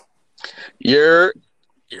You're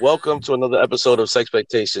welcome to another episode of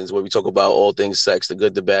Sexpectations, where we talk about all things sex, the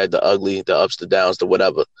good, the bad, the ugly, the ups, the downs, the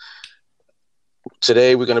whatever.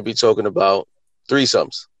 Today, we're going to be talking about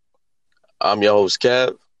threesomes. I'm your host,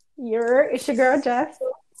 Kev. It's your girl Jess.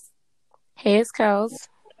 Hey, it's Kels.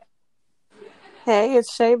 Hey,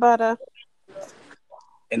 it's Shea Butter.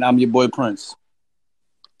 And I'm your boy Prince.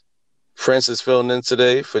 Francis filling in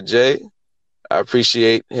today for Jay. I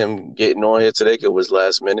appreciate him getting on here today because it was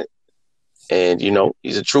last minute. And,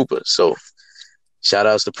 he's a trooper. So, shout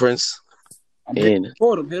outs to Prince. I'm here to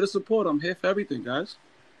support him. Here to support him. I'm here for everything, guys.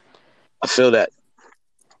 I feel that.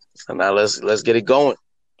 So now let's get it going.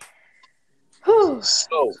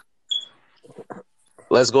 So,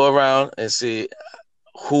 let's go around and see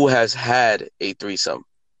who has had a threesome.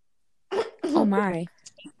 Oh my.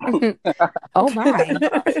 Oh my.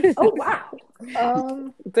 Oh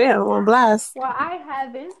wow. Damn, on blast. Well, I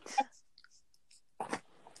haven't.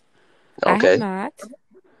 Okay. I have not.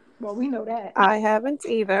 Well, we know that. I haven't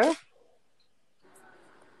either.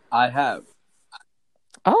 I have.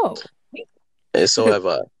 Oh. And so have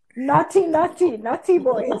I. Naughty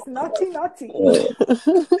boys. Naughty.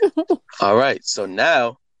 All right. So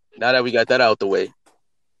now that we got that out the way,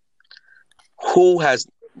 who has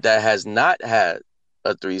not had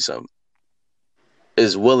a threesome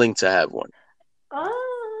is willing to have one?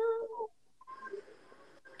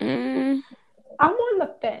 I'm on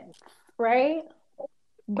the fence, right?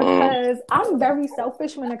 Because I'm very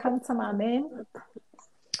selfish when it comes to my men.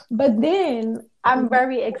 But then I'm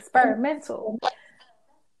very experimental.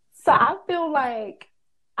 So I feel like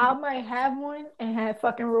I might have one and have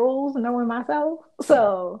fucking rules knowing myself.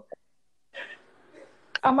 So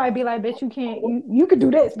I might be like, bitch, you can't, you could do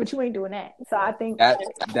this, but you ain't doing that. So I think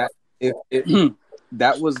that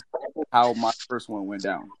was how my first one went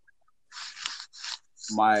down.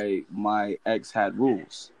 My ex had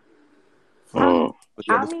rules. I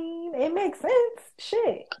mean, it makes sense.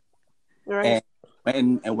 Shit. Right.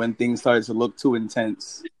 And when things started to look too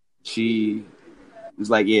intense, she was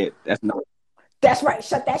like, "Yeah, that's not." That's right.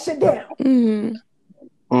 Shut that shit down.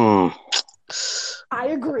 I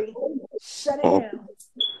agree. Shut it down.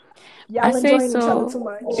 Y'all enjoying each other too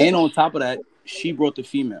much. And on top of that, she brought the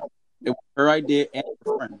female. It was her idea and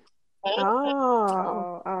her friend.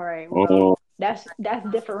 Oh, all right. Well, that's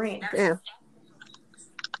different. Yeah.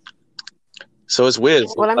 So it's weird.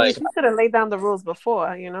 Well, I mean, she should have laid down the rules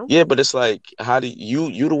before, you know? Yeah, but it's like, how do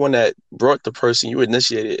you the one that brought the person, you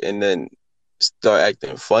initiated, and then start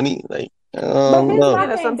acting funny? Like, but no.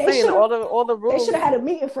 That's what I'm saying. All the rules. They should have had a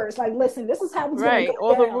meeting first. Like, listen, this is how it's right. Go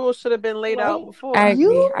all down. The rules should have been laid out before. I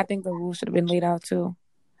agree. I think the rules should have been laid out too.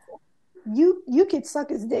 You could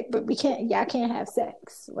suck his dick, but y'all can't have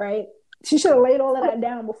sex, right? She should have laid all of that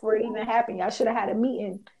down before it even happened. Y'all should have had a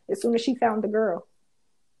meeting as soon as she found the girl.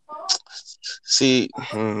 See,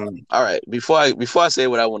 all right. Before I say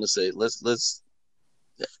what I want to say, let's.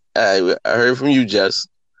 I heard from you, Jess.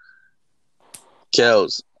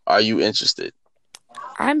 Kels, are you interested?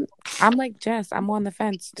 I'm like Jess. I'm on the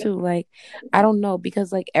fence too. Like, I don't know,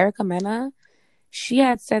 because like Erica Mena, she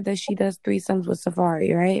had said that she does threesomes with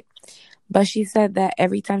Safari, right? But she said that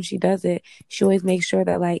every time she does it, she always makes sure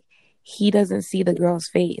that like he doesn't see the girl's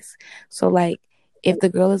face. So like, if the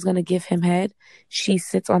girl is gonna give him head, she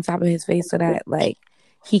sits on top of his face so that like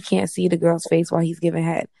he can't see the girl's face while he's giving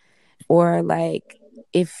head. Or like,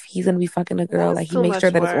 if he's gonna be fucking a girl, like he makes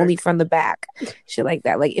sure that it's only from the back. Shit like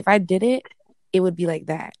that. Like, if I did it, it would be like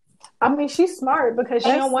that. I mean, she's smart because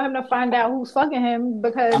she don't want him to find out who's fucking him,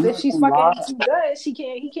 because if she's fucking too good,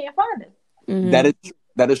 he can't find him. Mm-hmm.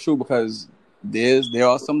 That is true, because there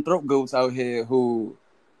are some throat goats out here who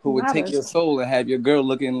would take your soul and have your girl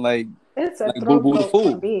looking like it's a like throat Boo Boo the goat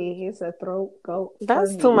Fool. for me. It's a throat goat.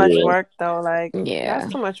 That's too much work, though. Like,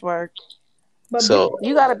 that's too much work. But so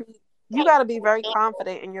you gotta be very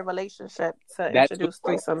confident in your relationship to introduce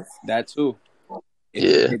threesomes. That too.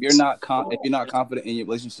 If you're not confident in your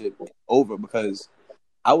relationship, it's over. Because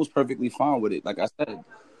I was perfectly fine with it. Like I said,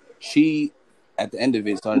 she at the end of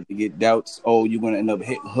it started to get doubts. Oh, you're gonna end up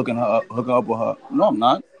hooking up with her. No, I'm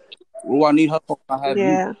not. What do I need her for? I have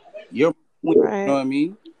you. You're right. You know what I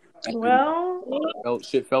mean? And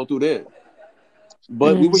shit fell through there.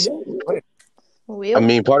 But we were young. I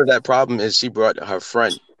mean, part of that problem is she brought her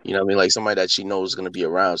friend. You know what I mean? Like somebody that she knows is going to be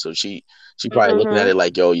around. So she probably looking at it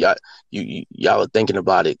like, yo, y'all are thinking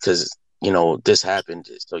about it because, this happened.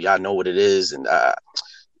 So y'all know what it is. And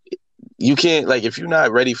you can't, like, if you're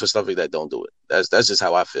not ready for stuff like that, don't do it. That's just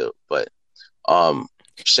how I feel. But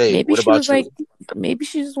Shay, maybe what she about was you? like, maybe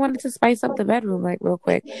she just wanted to spice up the bedroom, like, real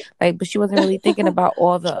quick. Like, but she wasn't really thinking about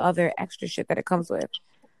all the other extra shit that it comes with.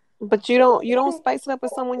 But you don't spice it up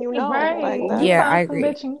with someone you know. Right. Like that. Yeah, I agree.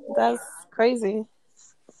 That's crazy.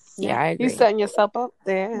 Yeah, I agree. You setting yourself up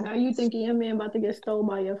there. Now you thinking your man about to get stolen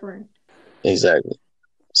by your friend. Exactly.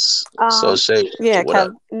 So Shay, yeah, what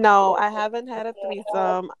up? No, I haven't had a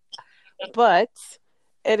threesome, but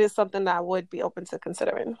it is something that I would be open to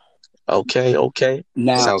considering. Okay.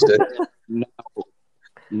 Now, sounds good.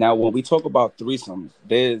 Now, when we talk about threesomes,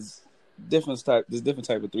 there's different type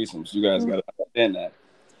of threesomes. You guys gotta understand that.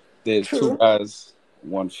 There's two guys,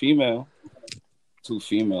 one female, two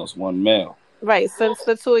females, one male. Right. Since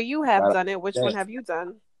the two of you have done it, which one have you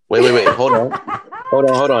done? Wait. Hold on.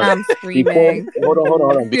 I'm screaming. Hold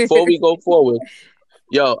on. Before we go forward,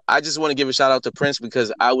 yo, I just want to give a shout out to Prince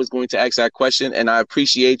because I was going to ask that question, and I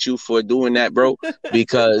appreciate you for doing that, bro.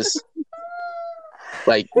 Because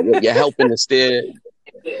like you're helping to steer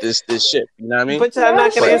this ship. You know what I mean? But you're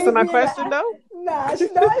not gonna answer my question though. Nah,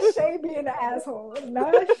 she's not Shay being an asshole. I'm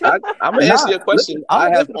gonna answer your question. I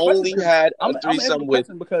have only had a threesome with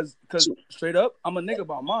because straight up, I'm a nigga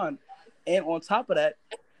about mine, and on top of that,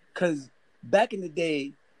 because back in the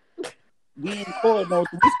day, we didn't call it no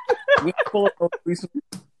threesome.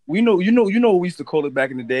 We know what we used to call it back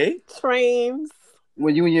in the day. Trains.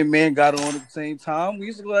 When you and your man got on at the same time, we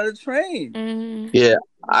used to go at a train. Mm-hmm. Yeah,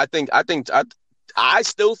 I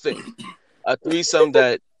still think a threesome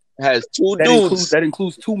that has two dudes that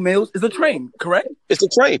includes two males is a train, correct? It's a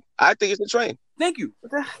train. I think it's a train. Thank you.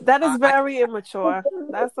 That is very immature.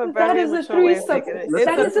 That's a very immature way of taking it.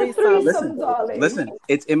 It's a threesome, darling. Listen,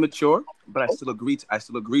 it's immature, but I still agree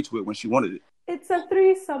to it when she wanted it. It's a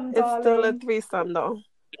threesome, darling. It's still a threesome, though.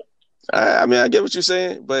 I mean, I get what you're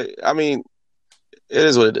saying, but I mean, it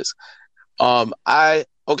is what it is.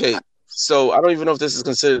 Okay. So I don't even know if this is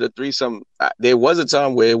considered a threesome. There was a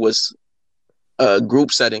time where it was a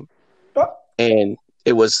group setting, and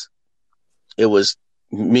it was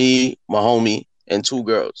me, my homie, and two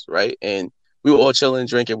girls, right? And we were all chilling,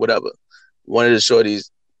 drinking, whatever. One of the shorties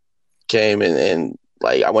came and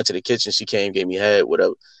like I went to the kitchen. She came, gave me head,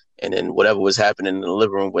 whatever, and then whatever was happening in the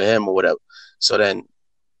living room with him or whatever. So then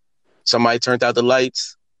somebody turned out the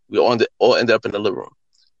lights. We all ended up in the living room.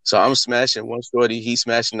 So I'm smashing one shorty, he's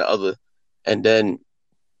smashing the other, and then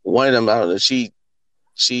one of them, I don't know, she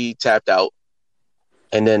tapped out,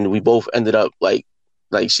 and then we both ended up like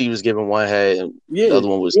she was giving one head, and the other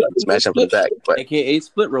one was smashing from the back. But, AKA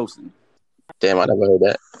split roasting. Damn, I never heard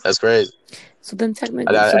that. That's crazy. So then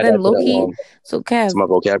technically, Loki, so Kev, it's my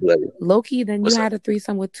vocabulary. Loki, then you had a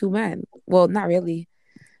threesome with two men. Well, not really.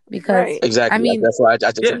 Because exactly, I mean, that's why I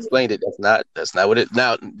just explained it. That's not what it.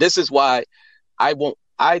 Now this is why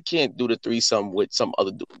I can't do the threesome with some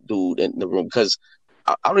other dude in the room because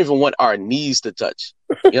I don't even want our knees to touch.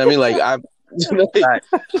 You know what I mean? Like I'm.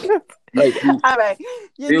 All right,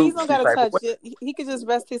 your knees don't gotta touch it. He could just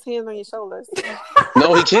rest his hands on your shoulders.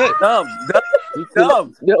 No, he can't.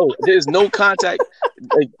 Dumb. No, there's no contact.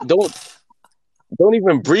 Like, don't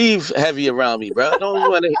even breathe heavy around me, bro. I don't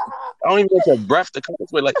even want your breath to come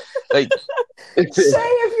with like. Shay, if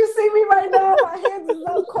you see me right now, my hands is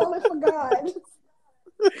up calling for God.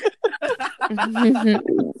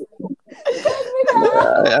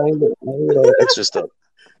 I know extra stuff.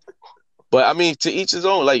 But I mean, to each his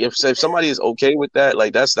own. Like if somebody is okay with that,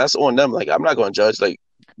 like that's on them. Like I'm not gonna judge. Like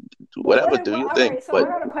whatever, do you think? Right, so I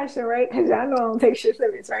got a question, right? Because I know I don't take shit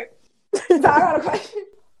serious, right? So I got a question,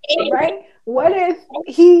 right? What if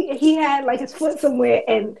he had like his foot somewhere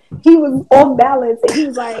and he was off balance and he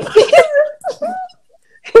was like,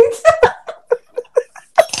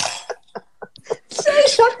 Shay,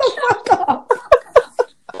 shut the fuck up.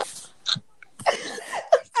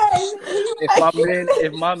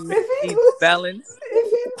 If my man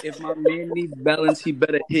needs balance, he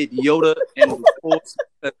better hit Yoda and the Force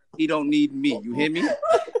because he don't need me. You hear me?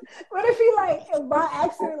 What if he like by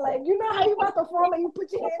accident, like you know how you about to fall and you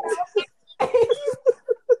put your hand out and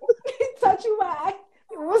he touch you by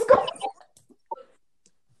what's going on?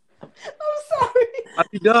 I'm sorry. I'll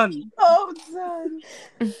be done. Oh, done.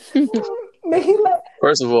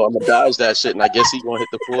 First of all, I'm gonna dodge that shit, and I guess he gonna hit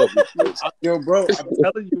the floor. Yo, bro, I'm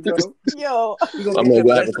telling you, bro. Yo, I'm gonna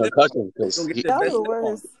go have a concussion because y'all the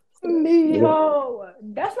worst. No,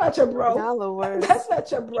 that's not your bro. Y'all the worst. That's not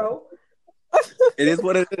your bro. It is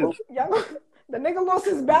what it is. The nigga lost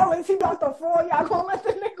his balance. He about to fall. Y'all gonna let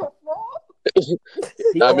the nigga fall?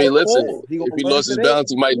 I mean, listen. If he lost his balance,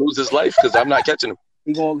 he might lose his life because I'm not catching him.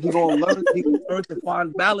 He gonna learn. He gonna learn to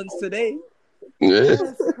find balance today. Yeah.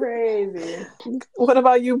 That's crazy. What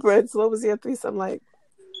about you, Brits? What was your threesome like?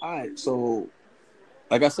 All right, so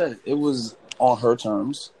like I said, it was on her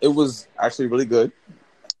terms. It was actually really good.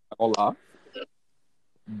 I won't lie.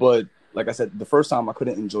 But like I said, the first time I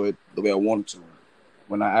couldn't enjoy it the way I wanted to.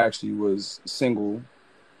 When I actually was single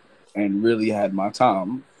and really had my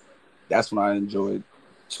time, that's when I enjoyed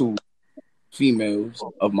 2 females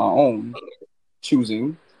of my own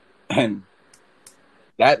choosing, and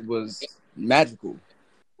that was magical.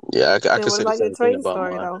 Yeah, I And could what say the about your same thing train about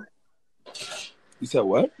story, mine. though? You said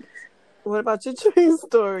what? What about your train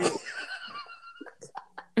story?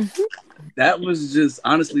 That was just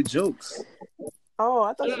honestly jokes. Oh,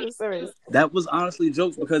 I thought you were serious. That was honestly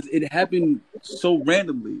jokes because it happened so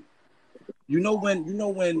randomly. You know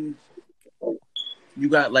when you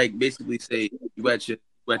got like basically say you at your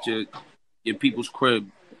people's crib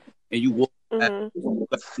and you walk past, you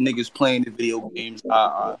got niggas playing the video games,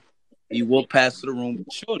 and you walk past to the room,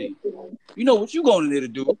 shorty. You know what you going in there to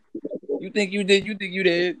do? You think you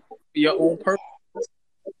did for your own purpose.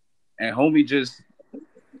 And homie just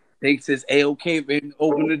thinks it's A-OK and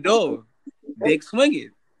open the door. Dick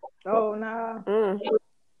swinging. Oh, nah.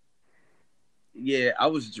 Yeah, I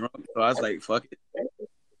was drunk, so I was like, fuck it.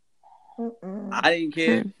 Mm-mm. I didn't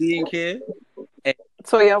care. He didn't care. And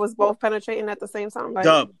So y'all was both penetrating at the same time? Like,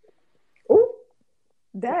 dub. Ooh.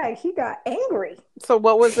 Dang, he got angry. so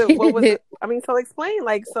what was it? What was it? I mean, so explain.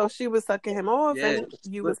 Like, so she was sucking him off Yeah. and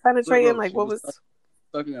you was penetrating? Look, like, she what was was...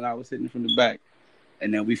 sucking and I was hitting from the back.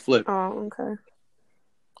 And then we flipped. Oh,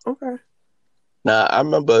 okay. Now, I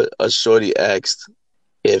remember a shorty asked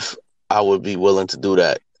if I would be willing to do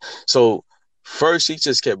that. So first she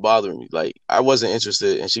just kept bothering me. Like I wasn't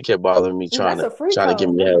interested and she kept bothering me trying to give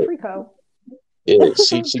me head. Yeah,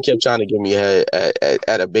 she kept trying to give me head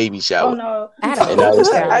at a baby shower. Oh no. At a baby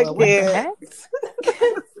shower. I What the can't. heck?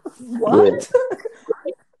 What?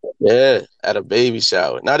 Yeah, at a baby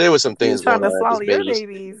shower. Now there was some He was things going trying to on at swallow this your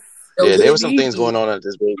baby. babies. Yeah, there were some things going on at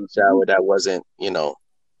this baby shower that wasn't,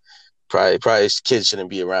 probably kids shouldn't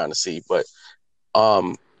be around to see. But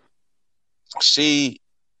she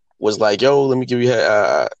was like, "Yo, let me give you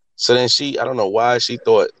head." So then I don't know why she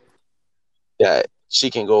thought that she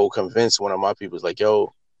can go convince one of my people. Like,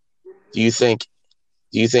 "Yo, do you think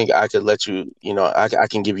I could let you? I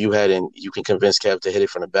can give you head and you can convince Kev to hit it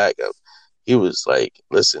from the back up." He was like,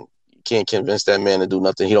 "Listen, you can't convince that man to do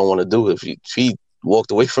nothing he don't want to do. If he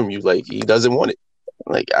walked away from you, like he doesn't want it.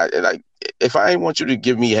 Like if I want you to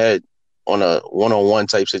give me head on a one-on-one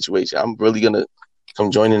type situation, I'm really gonna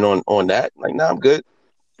come join in on that. Like, nah, I'm good.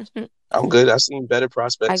 I'm good. I've seen better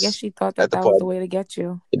prospects. I guess she thought that was the way to get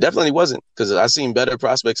you. It definitely wasn't because I seen better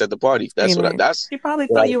prospects at the party. That's what. She probably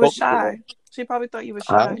thought you were shy. She probably thought you were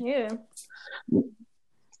shy. Yeah.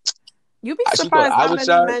 You'd be surprised how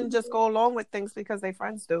many men just go along with things because they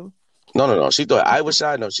friends do. No. She thought I was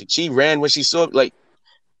shy. No, she ran when she saw, like,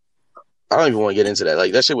 I don't even want to get into that.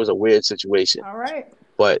 Like, that shit was a weird situation. All right.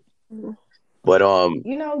 But you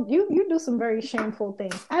do some very shameful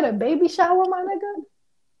things at a baby shower, my nigga.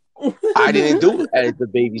 I didn't do it at the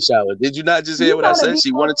baby shower. Did you not just hear what I said?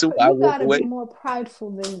 She wanted to. I walked away. You gotta be more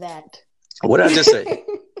prideful than that. What did I just say?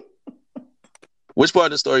 Which part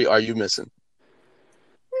of the story are you missing?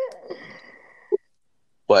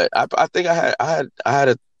 But I think I had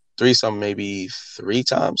a threesome maybe 3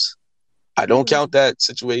 times. I don't count that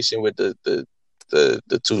situation with the 2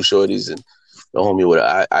 shorties and the homie with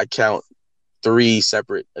her. I count 3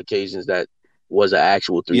 separate occasions that was an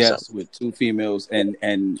actual threesome. Yes, with 2 females and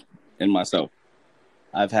myself.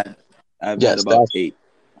 I've had about 8.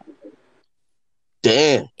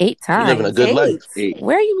 Damn. 8 times. You're living a good life. 8.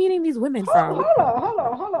 Where are you meeting these women from?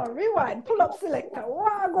 Hold on. Rewind. Pull up selector.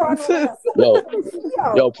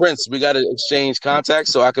 Yo, Prince, we gotta exchange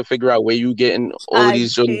contacts so I can figure out where you getting all of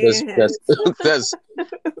these jokes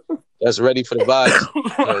that's ready for the vibes.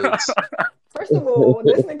 First of all,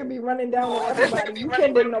 this nigga be running down on everybody. You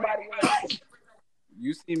can't bring nobody in.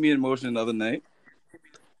 You see me in motion the other night.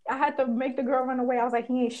 I had to make the girl run away. I was like,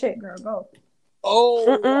 he ain't shit, girl. Go.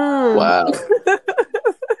 Oh, wow.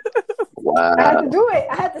 I had to do it.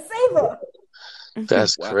 I had to save her.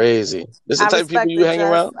 That's crazy. This is the type of people you hang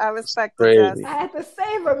around? I respect it. I had to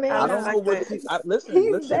save her, man. I don't know what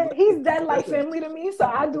he's dead like family to me, so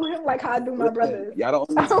I do him like how I do my brothers. Y'all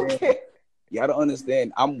don't understand. Y'all don't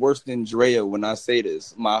understand. I'm worse than Drea when I say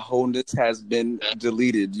this. My wholeness has been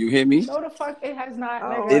deleted. You hear me? No, the fuck it has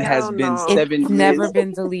not. It has been 7 years. Never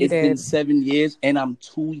been deleted. It's been 7 years, and I'm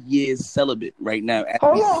 2 years celibate right now.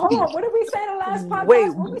 Hold on. What did we say the last podcast?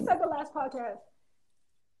 What did we say the last podcast?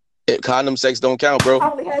 Condom sex don't count, bro.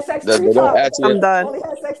 I only had sex 3 times. I'm done.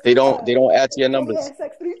 They don't add to your numbers. I only had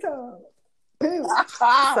sex 3 times. Boom.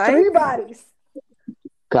 3 bodies.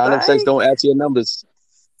 Condom sex don't add to your numbers.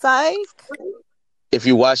 Psych. If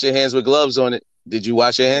you wash your hands with gloves on it, did you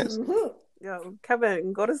wash your hands? Mm-hmm. Yo,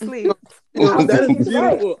 Kevin, go to sleep. Yo, that's Right.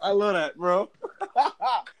 beautiful. I love that, bro.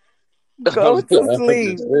 Go to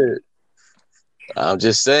sleep. I'm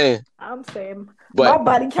just saying. I'm saying But my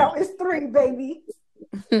body count is 3, baby.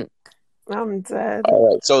 I'm dead.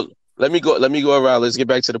 all right, so let me go around. Let's get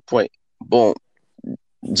back to the point. Boom.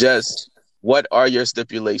 Jess, what are your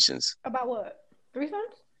stipulations? About what? Threesomes?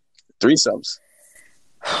 Threesomes.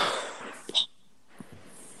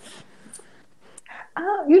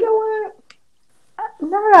 You know what? Now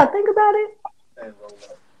that I think about it,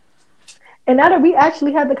 and now that we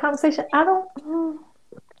actually had the conversation, I don't,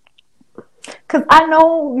 because I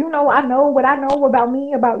know, I know what I know about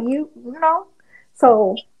me, about you,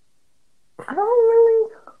 so I don't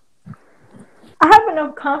really, I have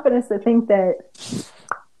enough confidence to think that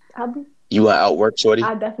You want to outwork Shorty?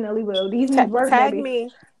 I definitely will. These needs work, Tag baby.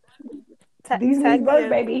 me. These needs work,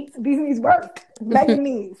 baby. These needs work. Baby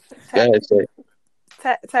needs. Go ahead, Shay.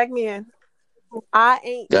 Tag me in. I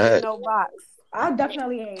ain't eating no box. I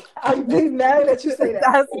definitely ain't. I'm just mad that you say that.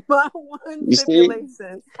 That's my one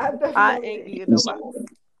stipulation. I ain't eating no box.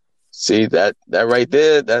 See that right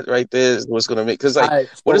there is what's gonna make. Because like,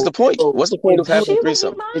 what is the point? What's the point of having a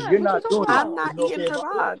threesome? If you're not doing it, I'm not eating her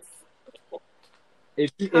box.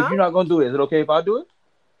 If you're not gonna do it, is it okay if I do it?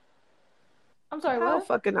 I'm sorry, I don't what?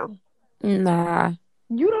 fucking know. Nah.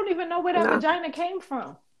 You don't even know where that vagina came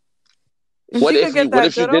from. What if you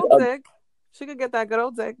did? She could get that good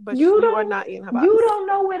old dick, but you are not eating her box. You don't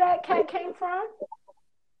know where that cat came from.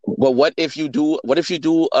 But what if you do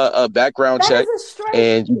a background check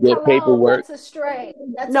and you get paperwork? That's a stray.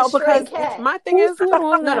 That's no, a stray because cat. my thing is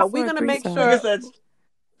no, we're gonna make sure.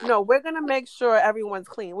 No, we're gonna make sure everyone's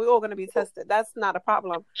clean. We're all gonna be tested. That's not a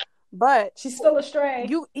problem. But she's still a stray.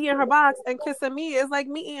 You eating her box and kissing me is like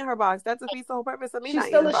me eating her box. That defeats the whole purpose of me. She's not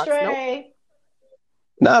still eating a her stray. Box.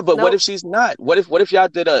 Nope. Nah, but what if she's not? What if y'all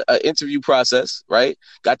did a interview process, right?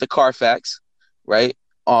 Got the Carfax, right?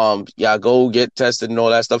 Y'all go get tested and all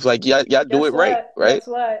that stuff. Like y'all do it right? Guess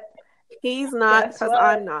what? He's not because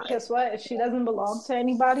I'm not. Guess what? If she doesn't belong to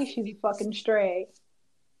anybody, she's a fucking stray.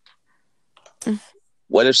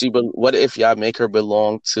 What if y'all make her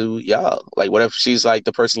belong to y'all? Like, what if she's like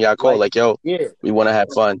the person y'all call? Like, yo, we want to have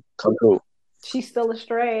fun. Come through. She's still a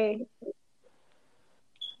stray.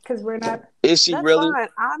 Because we're not. Is she That's really? Fine.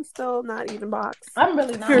 I'm still not eating box. I'm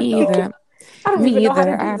really not. Me either. I don't even know how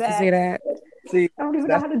to do that. I have to say that. See, I don't even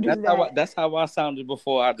know how to do that. That's how I sounded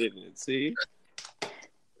before I did it. See?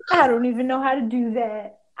 I don't even know how to do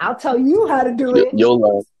that. I'll tell you how to do it. You'll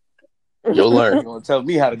learn. You're gonna tell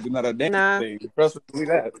me how to do another damn thing. Trust me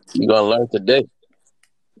that. You're gonna learn today.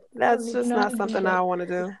 That's just not something I want to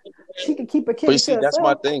do. She could keep a kid. But you see, that's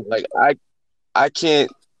my thing. Like I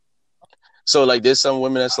can't. So like, there's some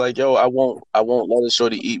women that's like, yo, I won't let a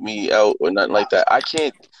shorty eat me out or nothing like that. I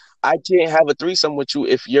can't have a threesome with you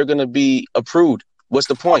if you're gonna be a prude. What's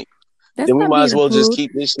the point? Then we might as well just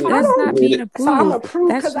keep this shit. That's not being a prude. So I'm a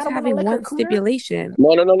prude. That's just having one stipulation.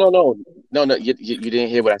 No. You didn't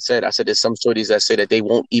hear what I said. I said there's some shorties that say that they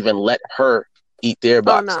won't even let her eat their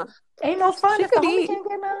box. Oh, no. Ain't no fun. She if the could homie eat. can't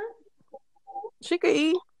get none. She could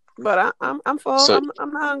eat, but I'm full. So,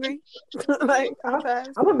 I'm not hungry. Like I'm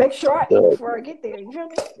gonna make sure I eat before I get there. You feel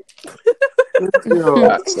me?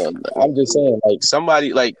 I'm just saying, like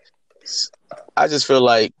somebody, like I just feel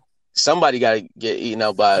like somebody got to get eaten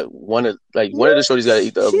out by one of the shorties got to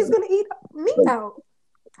eat the other. She's gonna eat me out.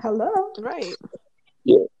 Hello, right?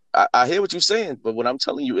 Yeah, I hear what you're saying, but what I'm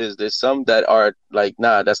telling you is there's some that are like,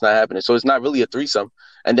 nah, that's not happening. So it's not really a threesome.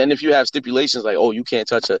 And then if you have stipulations like, oh, you can't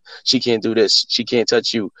touch her, she can't do this, she can't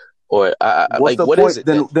touch you, or what point? Is it?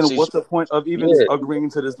 Then what's the point of even agreeing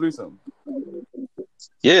to this threesome?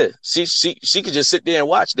 Yeah, she could just sit there and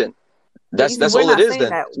watch. Then that's all it is.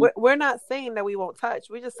 Then we're not saying that we won't touch.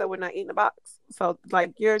 We just said we're not eating the box. So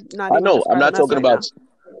like you're not. I know. I'm not talking about.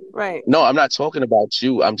 Right. No, I'm not talking about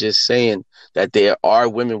you. I'm just saying that there are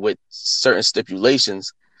women with certain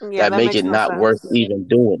stipulations that make it not worth even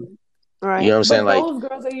doing. Right. You know what I'm saying? Like those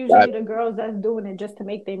girls are usually the girls that's doing it just to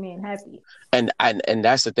make their man happy. And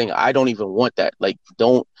that's the thing. I don't even want that. Like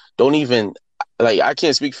don't even, like, I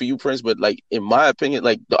can't speak for you, Prince, but like in my opinion,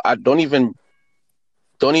 like I don't even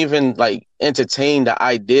like entertain the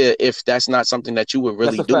idea if that's not something that you would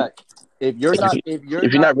really do. Fact. If you're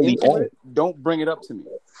not really on it, don't bring it up to me,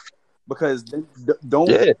 because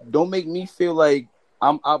don't make me feel like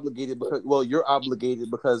I'm obligated because you're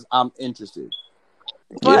obligated because I'm interested.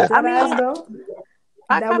 But I mean,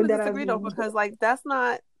 I kind of disagree though, because like that's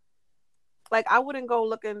not like I wouldn't go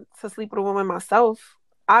looking to sleep with a woman myself.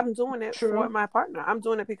 I'm doing it for my partner. I'm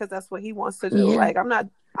doing it because that's what he wants to do. Yeah. Like I'm not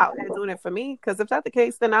out there doing it for me, because if that's the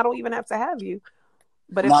case, then I don't even have to have you.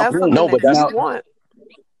 But if that's something that you want.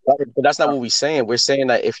 But that's not what we're saying. We're saying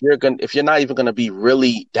that if you're not even gonna be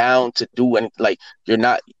really down to do anything, like you're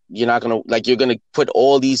not gonna, like, you're gonna put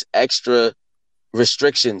all these extra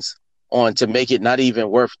restrictions on to make it not even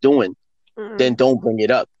worth doing, then don't bring it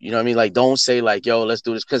up. You know what I mean? Like, don't say like, yo, let's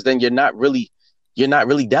do this, because then you're not really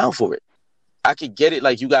down for it. I could get it,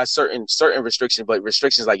 like you got certain restrictions, but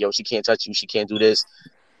restrictions like, yo, she can't touch you, she can't do this,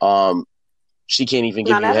 she can't even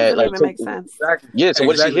give you head. Like, even make sense. Exactly. Yeah. So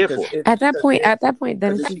what is she here for? At that point,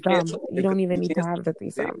 then it's just dumb. You don't even need to have the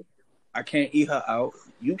threesome. I can't eat her out.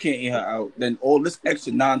 You can't eat her out. Then all this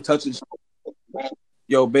extra non-touching.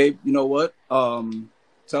 Yo, babe, you know what?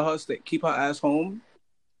 Tell her keep her ass home.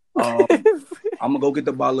 I'm gonna go get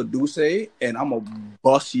the bottle of Douce, and I'm gonna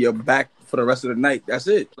bust your back for the rest of the night. That's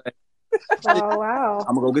it. Oh wow!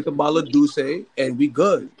 I'm gonna go get the bottle of Douce, and we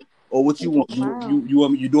good. Or what you want? Wow. You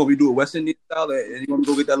want me? You do what we do it West Indian style, and you want me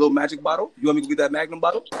to go get that little magic bottle? You want me to go get that Magnum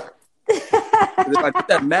bottle? If I get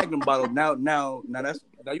that Magnum bottle, now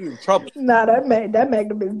you in trouble. Nah, that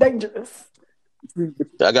Magnum is dangerous.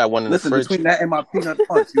 I got one in the fridge. Between that and my peanut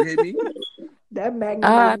punch, you hear me? That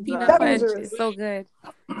Magnum is peanut dangerous. punch is so good.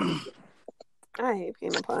 I hate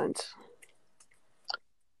peanut punch.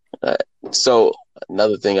 So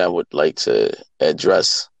another thing I would like to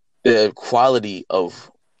address, the quality of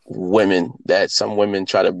women that some women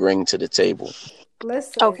try to bring to the table.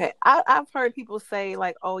 Listen. Okay, I've heard people say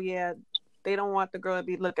like, oh yeah, they don't want the girl to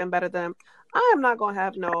be looking better than them. I am not gonna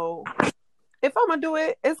have no. If I'm gonna do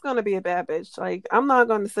it, it's gonna be a bad bitch. Like, I'm not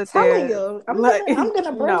gonna sit there. I'm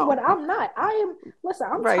gonna bring what I'm not. I'm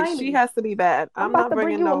right. tiny. She has to be bad. I'm not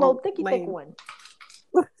bringing you no a little thick one.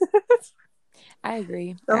 I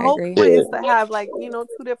agree. The whole point is to have like,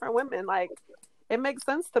 two different women. Like, it makes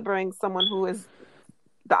sense to bring someone who is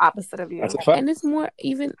the opposite of you. And it's more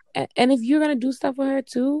even, and if you're gonna do stuff with her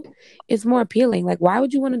too, it's more appealing. Like, why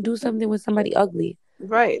would you want to do something with somebody ugly?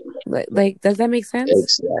 Right. Like, does that make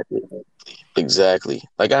sense? Exactly.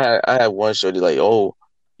 Like, I had one shorty like, oh,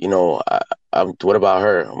 what about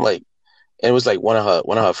her? I'm like, and it was like one of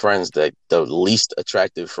her friends, that the least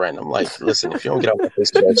attractive friend. I'm like, listen, if you don't get out my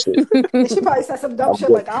face with that shit. And she probably said some dumb shit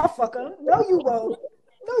like, I'll fuck her. No, you won't.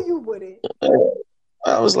 No, you wouldn't.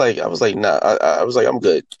 I was like, nah. I was like, I'm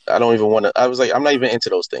good. I don't even want to. I was like, I'm not even into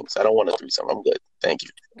those things. I don't want a threesome. I'm good. Thank you.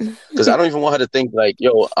 Because I don't even want her to think like,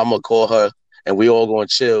 yo, I'm gonna call her and we all going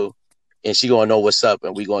to chill, and she gonna know what's up,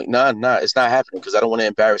 and we going, nah, it's not happening, because I don't want to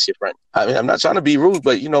embarrass your friend. I mean, I'm not trying to be rude,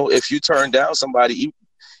 but if you turn down somebody,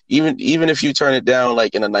 even if you turn it down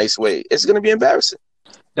like in a nice way, it's gonna be embarrassing.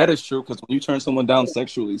 That is true, because when you turn someone down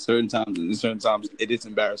sexually, certain times it is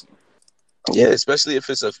embarrassing. Yeah, especially if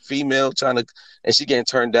it's a female and she getting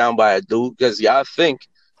turned down by a dude, because y'all think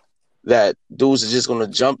that dudes are just gonna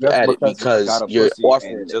jump at it because you're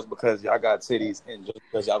offering, just because y'all got titties, and just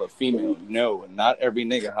because y'all a female. No, not every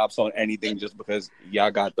nigga hops on anything just because y'all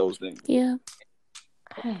got those things. Yeah.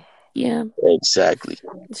 Yeah. Exactly.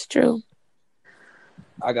 It's true.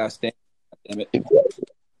 I got standards. Damn it.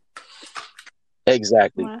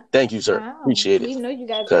 Exactly. Thank you, sir. Wow. Appreciate it. You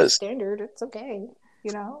guys got standard. It's okay.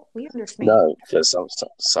 We understand. No, because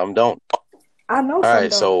some don't. I know. All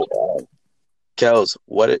right, so Kels,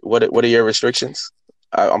 what are your restrictions?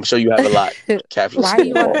 I'm sure you have a lot. Catholic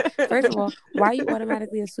school. First of all, why you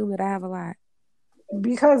automatically assume that I have a lot?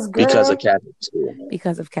 Because of Catholic school.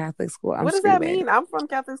 Because of Catholic school. What does that mean? I'm from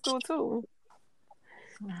Catholic school too.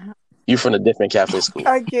 You from a different Catholic school?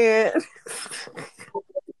 I can't.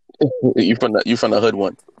 You from the hood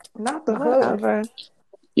one? Not the hood.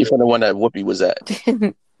 You from the one that Whoopi was at?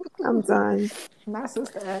 I'm done. My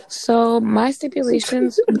sister. So my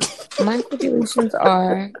stipulations are. I'm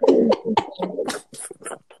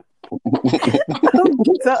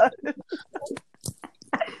done.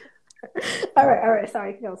 All right.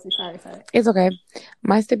 Sorry, Kelsey. Sorry. It's okay.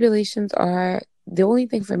 My stipulations are, the only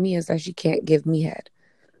thing for me is that she can't give me head.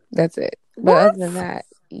 That's it. But other than that,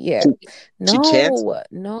 yeah.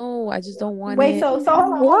 No, I just don't want it. Wait, so hold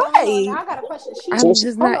on. Why? Now I got a question. I'm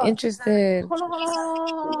just not interested. Hold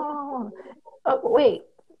on. Wait,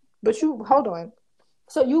 but you hold on.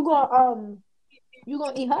 So you gonna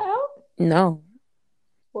eat her out? No.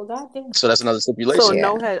 Well, God damn. So that's another stipulation. So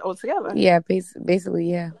no head altogether. Yeah, basically,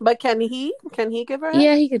 yeah. But can he give her head?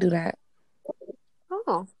 Yeah, he could do that.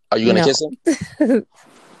 Oh. Are you gonna kiss him?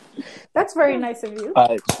 That's very nice of you.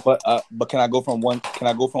 But can I go from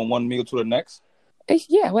one meal to the next?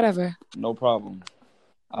 Yeah, whatever. No problem.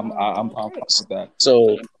 I'm fine with that.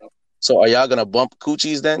 So are y'all gonna bump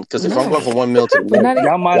coochies then? Because if I'm going from one meal to the next,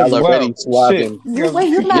 y'all might as well. Already swabbing. You're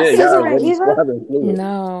not scissoring either?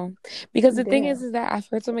 No, because the thing is that I've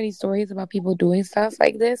heard so many stories about people doing stuff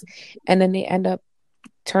like this, and then they end up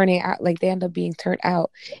turning out, like they end up being turned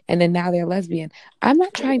out, and then now they're lesbian. I'm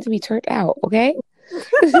not trying to be turned out, okay? Do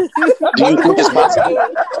you think it's possible?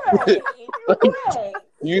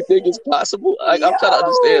 You think it's possible? I'm trying to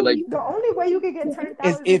understand. Like the only way you can get turned out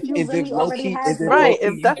is if you if really already have right.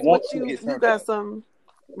 If that's what you got some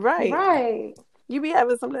right. You be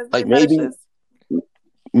having some like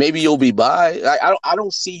maybe you'll be bi. I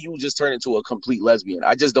don't see you just turn into a complete lesbian.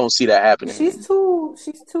 I just don't see that happening. She's too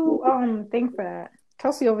thing for that.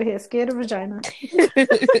 Kelsey over here scared of vagina.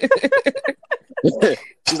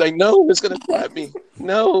 She's like, no, it's gonna slap me.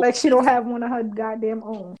 No, like she don't have one of her goddamn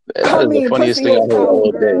own. That's the funniest thing I heard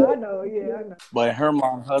all day. I know, I know. But in her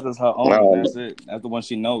mind, hers is her own. That's it. That's the one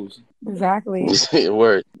she knows. Exactly.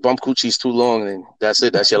 Word. Bump coochie's too long, and that's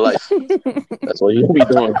it. That's your life. That's what you'll be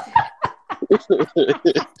doing.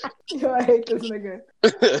 Yo, I hate this nigga.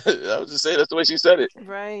 I was just saying that's the way she said it.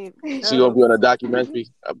 Right. She gonna be on a documentary.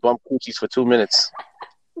 I bumped coochies for 2 minutes.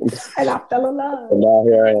 And I fell in love. And now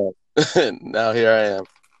here I am. Now here I am.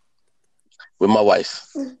 With my wife.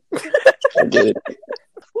 I get it.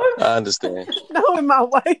 I understand. No, with my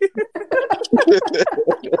wife.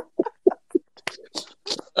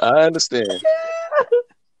 I understand.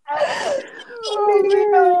 Oh,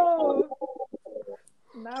 no.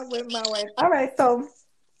 Not with my wife. All right, so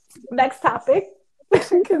next topic.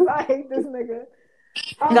 Because I hate this nigga.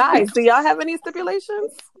 Guys, do y'all have any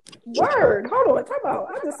stipulations? Word. Hold on. Time out.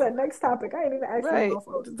 I just said next topic. I ain't even asking right.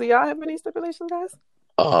 Do y'all have any stipulations, guys?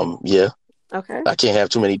 Yeah. Okay. I can't have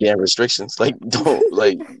too many damn restrictions. Like, don't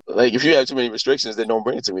like if you have too many restrictions, then don't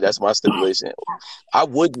bring it to me. That's my stipulation. I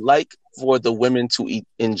would like for the women to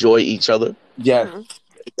enjoy each other. Yeah.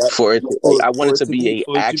 For it, I want it to be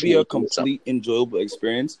a complete enjoyable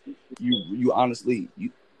experience. You honestly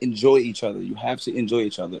enjoy each other. You have to enjoy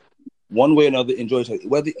each other. One way or another, enjoy each other.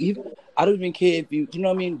 Whether even I don't even care if you know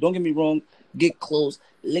what I mean. Don't get me wrong. Get close,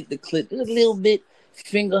 lick the clit a little bit,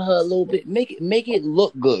 finger her a little bit. Make it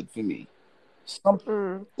look good for me. Suck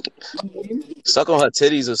on her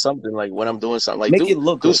titties or something, like when I'm doing something. Like make it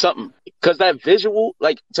look good. Do something, because that visual,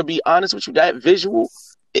 like to be honest with you, that visual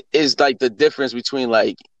is like the difference between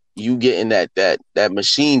like you getting that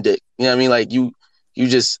machine dick. You know what I mean? Like you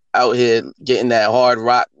just out here getting that hard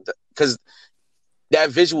rock, because that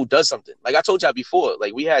visual does something. Like I told y'all before,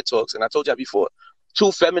 like we had talks, and I told y'all before,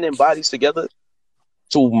 2 feminine bodies together,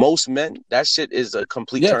 to most men, that shit is a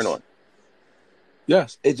complete turn on.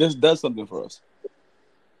 Yes, it just does something for us.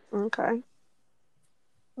 Okay.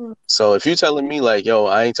 So if you're telling me like, yo,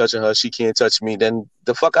 I ain't touching her, she can't touch me, then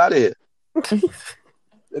the fuck out of here.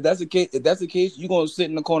 If that's the case, you gonna sit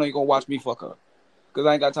in the corner and you gonna watch me fuck her, because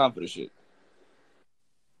I ain't got time for this shit.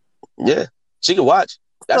 Yeah, she can watch.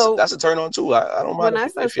 That's a turn on too. I don't mind. When I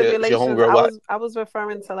said stipulations, I was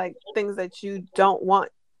referring to like things that you don't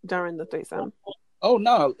want during the threesome. Oh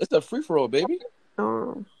no, it's a free for all, baby.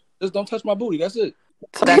 Oh. Just don't touch my booty. That's it.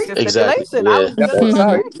 So that's your stipulation. Exactly. Yeah.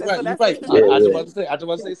 Sorry. You're right. I just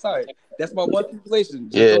want to say sorry. That's my one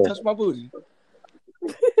stipulation. Just don't touch my booty.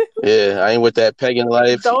 Yeah, I ain't with that pagan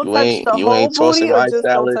life. Don't touch the whole booty, or just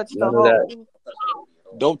don't touch the whole.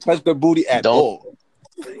 Don't touch the booty at all.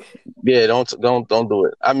 Yeah, don't do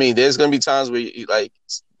it. I mean, there's gonna be times where you, like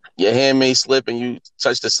your hand may slip and you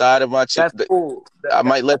touch the side of my cheek. That's cool. I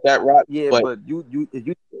might let that rock. Yeah, but you if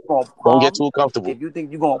you don't get too comfortable. If you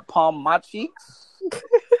think you're gonna palm my cheeks,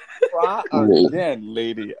 try again,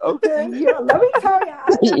 lady. Okay. Yo, let me tell you,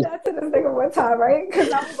 I did that to this nigga one time, right?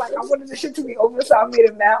 Because I was like, I wanted the shit to be over, so I made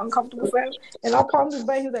it mad uncomfortable for him. And I palmed his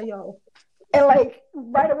butt. He was like, yo. And like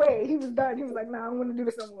right away, he was done. He was like, nah, I don't want to do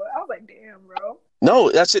this no more. I was like, damn, bro.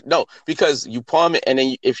 No, that's it. No, because you palm it, and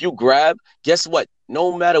then if you grab, guess what?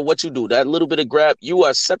 No matter what you do, that little bit of grab, you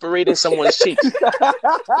are separating someone's cheeks. You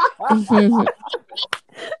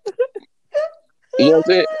know what I'm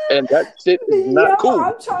saying? And that shit is not cool.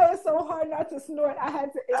 I'm trying so hard not to snort. I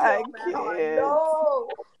had to.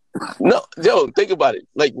 No, yo, think about it.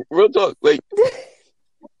 Like real talk. Like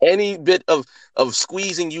any bit of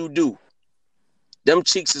squeezing you do, them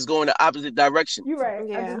cheeks is going the opposite direction. You're right.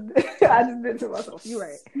 Yeah. I just did it to myself. You're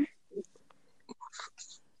right.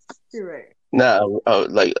 You're right. Nah,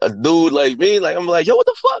 like a dude like me, like I'm like, yo, what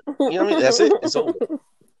the fuck? You know what I mean? That's it. It's over.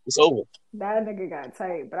 It's over. That nigga got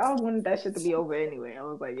tight, but I wanted that shit to be over anyway. I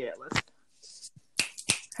was like, yeah, let's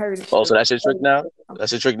hurry this shit. Oh, so that's your trick now?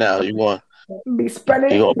 That's your trick now. You want be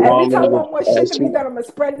spreading. Every time I want more shit to be done, I'm gonna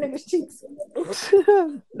spread niggas' cheeks.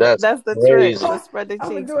 That's the trick. Spread the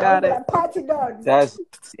cheeks. Got it. That's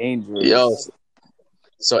dangerous. Yo.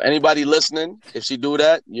 So anybody listening, if she do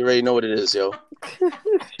that, you already know what it is, yo.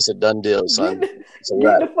 It's a done deal, son. It's a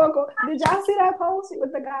wrap. Did y'all see that post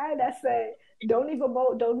with the guy that said Don't even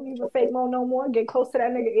moan. Don't even fake moan no more. Get close to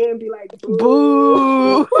that nigga ear and be like,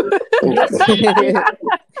 boo.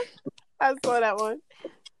 I saw that one.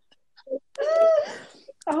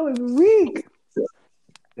 I was weak.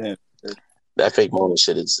 Yeah. That fake moaning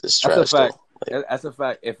shit is trash. That's a fact. Like, that's a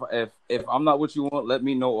fact. If I'm not what you want, let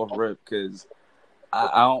me know off rip, because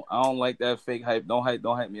I don't like that fake hype. Don't hype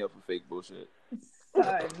me up for fake bullshit.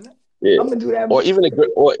 Son. yeah. I'm gonna do that. Or even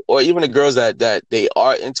the girls that they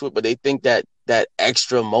are into it, but they think that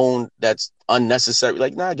extra moan that's unnecessary.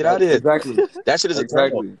 Like, nah, get out of here. Exactly. That shit is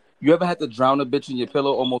exactly. You ever had to drown a bitch in your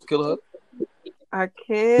pillow, almost kill her? I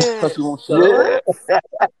can't. Because she won't shut up.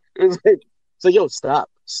 So yo, stop.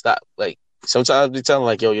 Like sometimes we tell them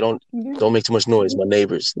like, yo, you don't make too much noise, my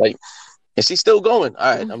neighbors. Like, and she's still going.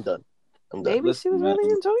 All right, I'm done. Maybe Listen, she was man.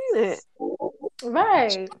 really enjoying it.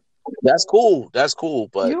 Right. That's cool,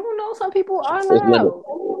 but You don't know, some people are there's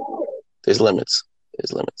loud. limits.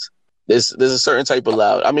 There's a certain type of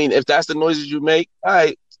loud. I mean, if that's the noises you make, all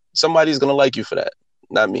right, somebody's gonna like you for that.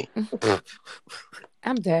 Not me.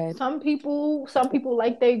 I'm dead. Some people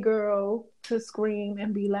like their girl to scream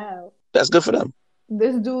and be loud. That's good for them.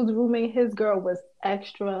 This dude's roommate, his girl was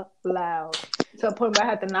extra loud to the point where I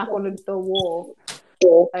had to knock on the wall.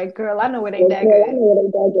 Like, girl, I know it ain't that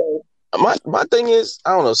good. My thing is,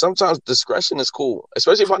 I don't know. Sometimes discretion is cool,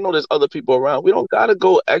 especially if I know there's other people around. We don't gotta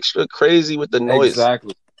go extra crazy with the noise.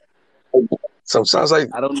 Exactly. Sometimes, like,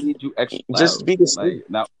 I don't need you extra loud. just be discreet. Like,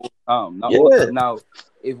 not all the time. Now,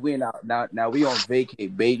 if we now we on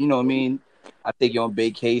vacate, you know what I mean? I take you on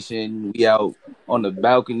vacation. We out on the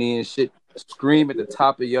balcony and shit. Scream at the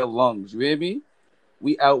top of your lungs. You hear me?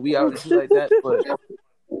 We out and shit like that. But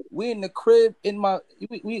we in the crib we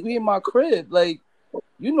in my crib. Like,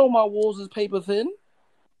 you know my walls is paper thin.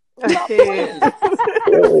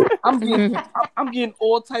 I'm getting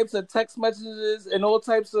all types of text messages and all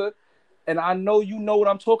types of, and I know you know what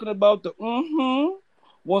I'm talking about. The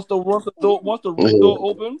once the door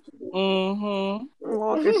open,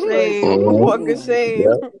 walk of shame.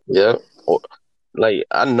 Yeah. Like,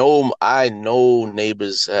 I know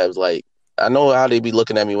neighbors have, like, I know how they be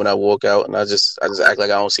looking at me when I walk out, and I just act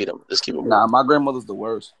like I don't see them. Just keep them. Nah, my grandmother's the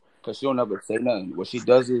worst because she'll never say nothing. What she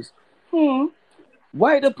does is,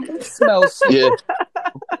 why the place smells? Yeah.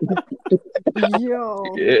 Yo,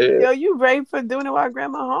 you brave for doing it while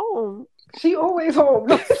grandma home. She always home.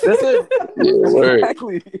 That's it. Yeah,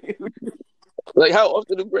 exactly. Like, how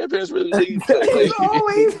often do grandparents really leave? She's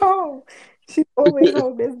always home. She's always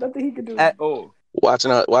home. There's nothing he can do. At all.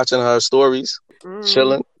 Watching her stories,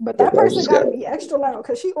 chilling. But that person gotta be extra loud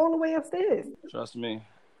because she all the way upstairs. Trust me,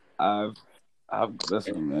 I've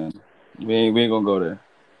listen, man. We ain't gonna go there.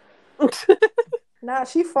 Nah,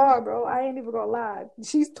 she far, bro. I ain't even gonna lie.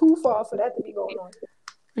 She's too far for that to be going on.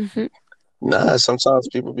 Mm-hmm. Nah, sometimes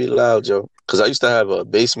people be loud, Joe. Because I used to have a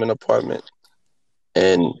basement apartment,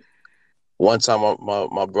 and one time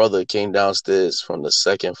my brother came downstairs from the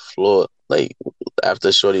second floor, like,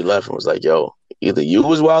 after Shorty left, and was like, yo, either you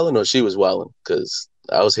was wilding or she was wilding, because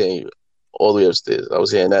I was hearing you all the way upstairs. I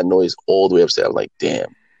was hearing that noise all the way upstairs. I'm like, damn.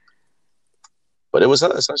 But it was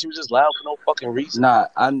her. So she was just loud for no fucking reason. Nah,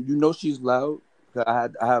 you know she's loud. I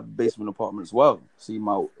have a basement apartment as well. See,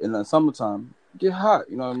 in the summertime, it get hot.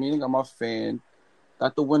 You know what I mean? Got my fan,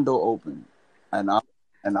 got the window open, and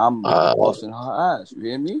I'm busting her ass. You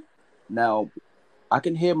hear me? Now, I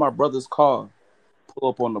can hear my brother's car pull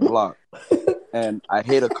up on the block, and I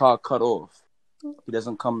hear the car cut off. He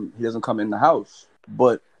doesn't come in the house,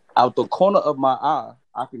 but out the corner of my eye,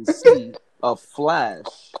 I can see a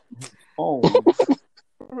flash phone,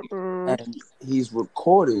 and he's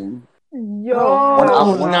recording.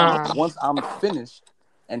 Once I'm finished,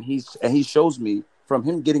 and he shows me from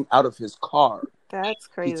him getting out of his car. That's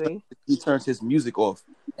crazy. He turns his music off,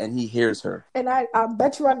 and he hears her. And I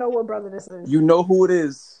bet you I know what brother this is. You know who it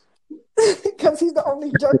is. Because he's the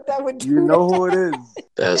only jerk that would do You know who it is.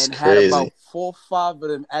 That's and crazy. Had about 4 or 5 of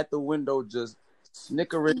them at the window just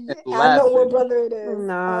snickering and laughing. I know what brother it is.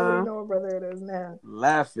 Nah. I already know what brother it is now.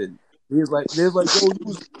 Laughing. He was like, yo,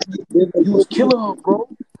 you was killing her, bro.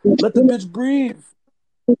 Let the bitch breathe.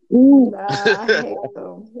 Nah, I hate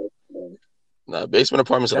them. Nah, basement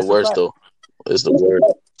apartments are That's the worst, though. It's the worst.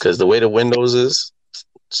 Because the way the windows is,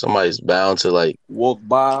 somebody's bound to, like, walk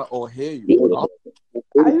by or hear you.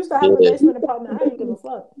 I used to have a basement apartment. I didn't give a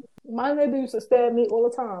fuck. My neighbor used to stare at me all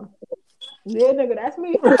the time. Yeah, nigga, that's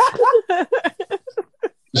me.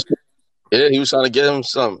 Yeah, he was trying to get him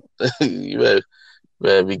something. You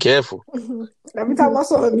better be careful. Every time I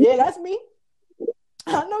saw him, yeah, that's me.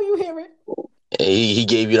 I know you hear it. And he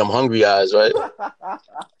gave you them hungry eyes, right?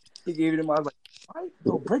 He gave you them eyes like,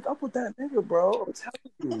 yo, break up with that nigga, bro. I'm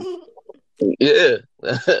telling you. Yeah,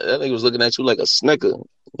 that nigga was looking at you like a snicker,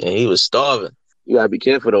 and he was starving. You gotta be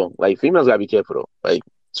careful though. Like females gotta be careful though. Like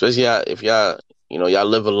especially if y'all, y'all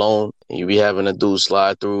live alone and you be having a dude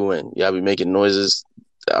slide through and y'all be making noises.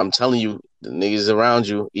 I'm telling you, the niggas around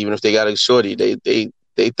you, even if they got a shorty, they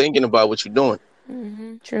thinking about what you're doing.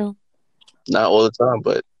 Mm-hmm. True. Not all the time,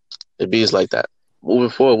 but it be like that. Moving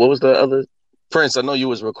forward, what was the other Prince? I know you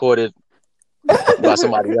was recorded by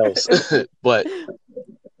somebody else, but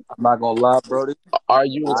I'm not gonna lie, Brody. Are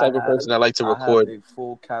you the type of person that like to record? I have a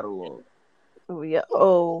full catalog. Oh yeah.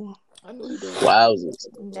 Oh, I knew he did. Wowzers.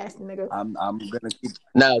 Nasty nigga. I'm gonna keep.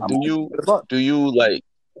 Now, do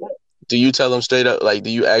you tell them straight up? Like, do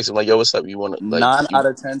you ask them like, "Yo, what's up? You want to like?" 9 out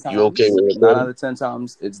of 10 times. You okay with it? 9 out of 10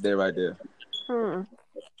 times, it's there right there.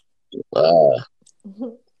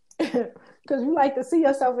 Because you like to see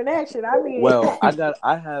yourself in action. I mean, well,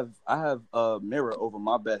 I have a mirror over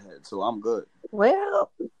my bed head, so I'm good.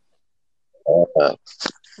 Well,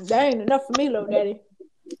 that ain't enough for me, little daddy.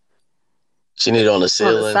 She need it on the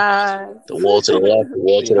ceiling, the wall to the left, the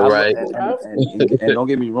wall to the right. And don't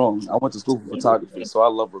get me wrong, I went to school for photography, so I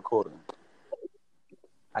love recording.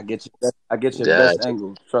 I get your best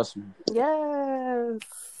angle. Trust me. Yes.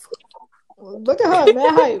 Look at her,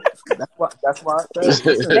 man. Hype. That's why I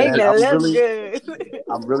said.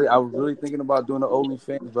 I was really thinking about doing the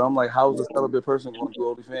OnlyFans, but I'm like, how is a celibate person going to do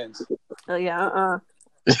OnlyFans? Oh yeah.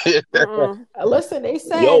 Listen, they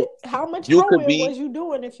said how much hoeing was you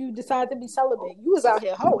doing if you decide to be celibate? You was out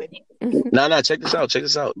here hoeing. No, check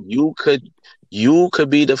this out. You could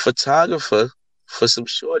be the photographer for some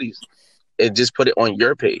shorties and just put it on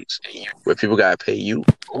your page where people gotta pay you.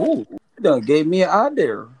 Ooh, you done gave me an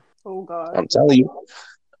idea. Oh God! I'm telling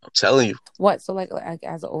you. What? So like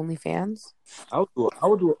as an OnlyFans? I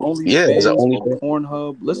would do OnlyFans or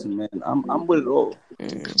Pornhub. Listen, man, I'm with it all.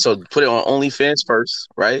 So put it on OnlyFans first,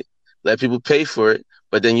 right? Let people pay for it,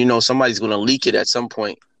 but then somebody's gonna leak it at some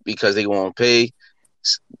point because they gonna pay,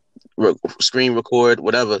 screen record,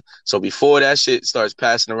 whatever. So before that shit starts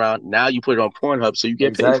passing around, now you put it on Pornhub so you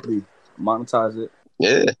get paid. Monetize it.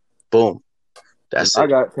 Yeah, boom. That's it. I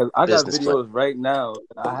got videos right now.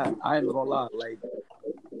 I ain't gonna lie. Like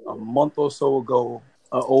a month or so ago,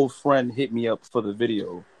 an old friend hit me up for the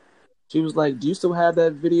video. She was like, "Do you still have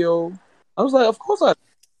that video?" I was like, "Of course I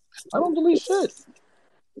don't delete shit."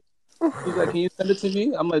 She's like, "Can you send it to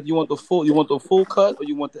me?" I'm like, "You want the full cut or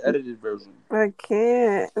you want the edited version?" I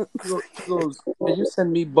can't. She goes, "Can you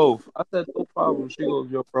send me both?" I said, "No problem." She goes,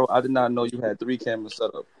 "Yo, bro, I did not know you had 3 cameras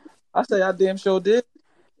set up." I said, "I damn sure did."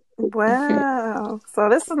 Wow. So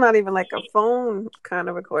this is not even like a phone kind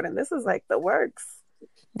of recording. This is like the works.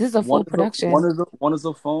 This is a full production. One is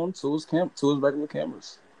a phone, two is regular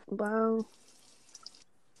cameras. Wow.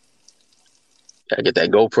 Gotta get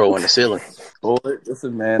that GoPro on the ceiling. Boy,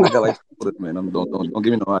 listen, man, I got like man. Don't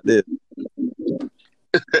give me no idea.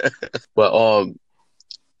 But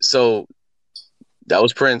so that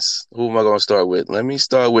was Prince. Who am I gonna start with? Let me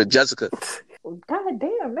start with Jessica. God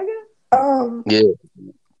damn, nigga.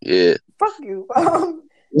 Yeah. Fuck you.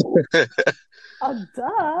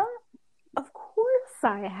 Duh. Of course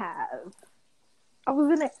I have. I was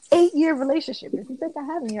in an 8-year relationship. If you think I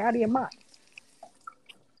haven't, you're out of your mind.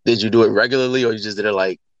 Did you do it regularly or you just did it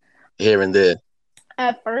like here and there?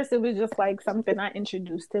 At first, it was just like something I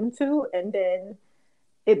introduced him to, and then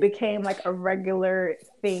it became like a regular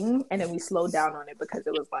thing, and then we slowed down on it because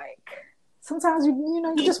it was like sometimes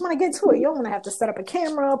you just want to get to it. You don't want to have to set up a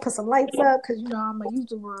camera, put some lights up because I'm a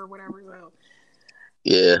YouTuber or whatever. So.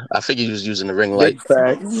 Yeah, I figured you was using the ring light.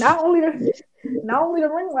 Not only the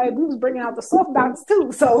ring light, we was bringing out the softbox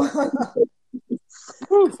too. So.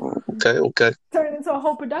 Okay. Turned into a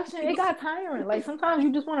whole production. It got tiring. Like sometimes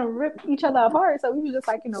you just want to rip each other apart. So we was just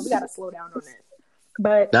like, we got to slow down on this.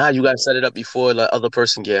 But you got to set it up before the other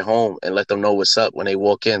person get home and let them know what's up when they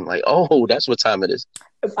walk in. Like, oh, that's what time it is.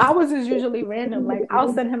 Ours is usually random. Like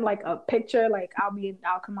I'll send him like a picture. Like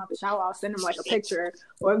I'll come out the shower. I'll send him like a picture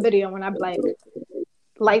or a video, and I'll be like,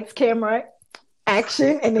 lights, camera,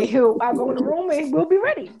 action, and then I'll go in the room and we'll be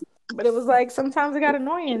ready. But it was like sometimes it got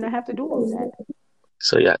annoying to have to do all that.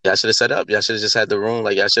 So y'all should have set up. Y'all should have just had the room.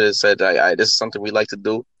 Like y'all should have said, all right, this is something we like to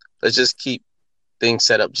do. Let's just keep things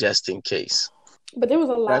set up just in case. But there was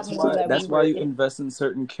a lot more that that's why you invest in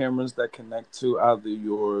certain cameras that connect to either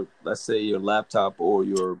your, let's say, your laptop or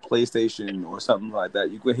your PlayStation or something like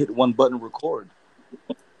that. You can hit one button, record.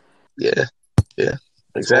 Yeah,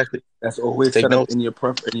 exactly. That's always set up in your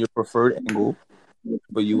preferred angle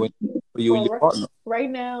for you and your partner. Right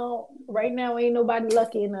now, ain't nobody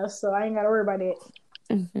lucky enough, so I ain't got to worry about it.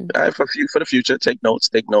 Mm-hmm. All right, for the future, take notes.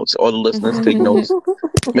 All the listeners, take notes.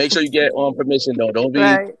 Make sure you get permission though. Don't be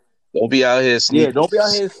Don't be out here don't be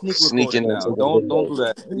out here sneaking now. Don't do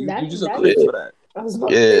that. You just a creep for that. I was about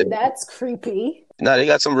to say, that's creepy. Nah, they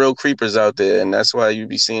got some real creepers out there, and that's why you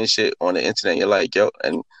be seeing shit on the internet. You're like, yo,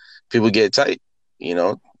 and people get tight. You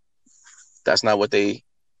know, that's not what they.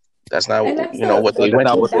 That's not what they went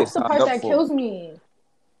through. That's the part that kills me.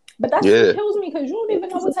 But that's what kills me, because you don't even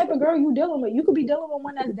know what type of girl you dealing with. You could be dealing with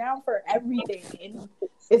one that's down for everything, and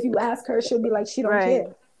if you ask her, she'll be like, she don't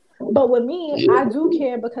care. But with me, I do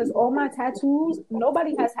care, because all my tattoos,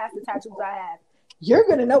 nobody has half the tattoos I have. You're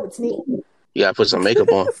gonna know it's me. You gotta put some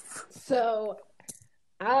makeup on. So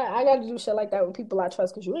I gotta do shit like that with people I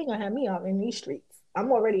trust, because you ain't gonna have me out in these streets.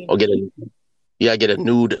 I'm already in get a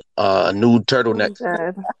nude turtleneck.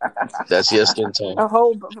 That's your skin tone. The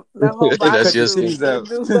whole body. That's your skin tone.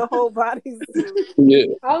 The whole body. Yeah.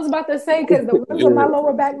 I was about to say, because the ones on my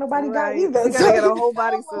lower back, nobody got either. You gotta get a whole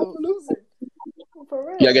body suit. For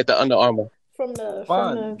real. Yeah, get the Under Armour.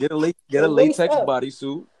 Get a latex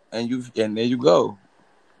bodysuit, and there you go.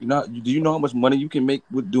 Do you know how much money you can make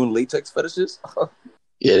with doing latex fetishes?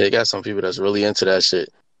 Yeah, they got some people that's really into that shit.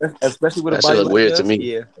 Especially with that a body shit look weird to me.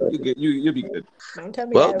 Yeah, you'll be good.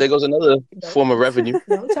 Well, there goes another form of revenue.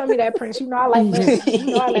 Don't tell me that, Prince. You know I like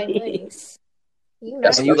money.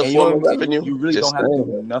 That's another form of revenue. You really don't have to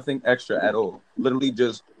do nothing extra at all. Literally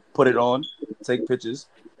just put it on, take pictures,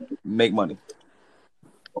 make money.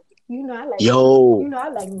 You know I like Yo. You know I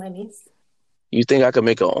like money. You think I could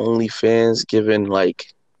make an OnlyFans giving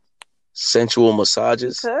like sensual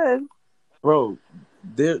massages? Could. Bro,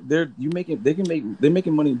 they're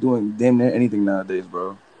making money doing damn near anything nowadays,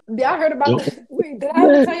 bro. Yeah, I heard about did I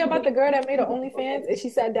ever tell you about the girl that made an OnlyFans and she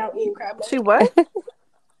sat down eating crab legs? She what?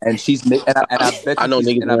 And she's making I know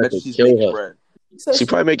niggas wanted to kill her. Bread. So she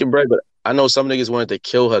probably making bread, but I know some niggas wanted to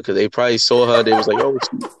kill her because they probably saw her. They was like, "Oh,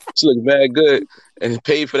 she looks mad good," and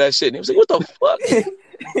paid for that shit. And he was like, "What the fuck?"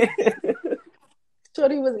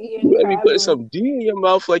 Shorty was eating. You let me put some D in your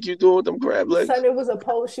mouth like you doing with them crab legs. Son, it was a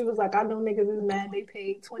post. She was like, "I know niggas is mad. They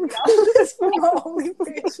paid $20 for my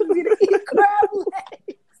OnlyFans for me to eat crab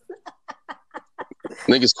legs."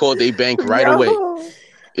 Niggas called they bank right away.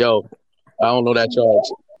 Yo, I don't know that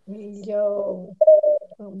charge. Yo.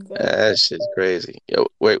 That shit's crazy. Yo,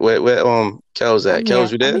 wait, Kel's at?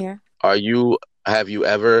 Kel's, you there? Have you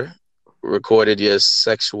ever recorded your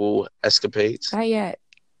sexual escapades? Not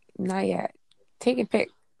yet. Take a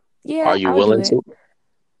pic. Yeah. Are you willing to?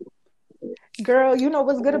 Girl, you know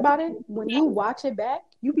what's good about it? When you watch it back,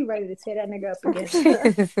 you be ready to tear that nigga up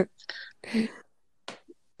again.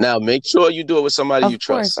 Now, make sure you do it with somebody you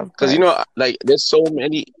trust. Because, like, there's so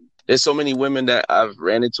many women that I've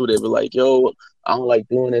ran into that be like, yo, I don't like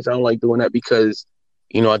doing this. I don't like doing that because,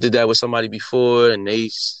 I did that with somebody before and they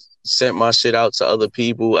sent my shit out to other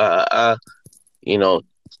people.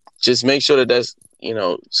 Just make sure that's,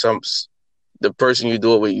 the person you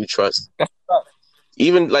do it with, you trust.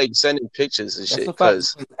 Even like sending pictures and shit.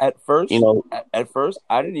 Because at first,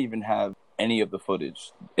 I didn't even have any of the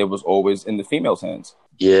footage. It was always in the female's hands.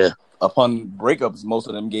 Yeah. Upon breakups, most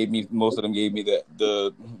of them gave me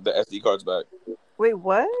the SD cards back. Wait,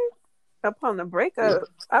 what? Upon the breakup,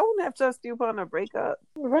 I wouldn't have trusted you upon a breakup.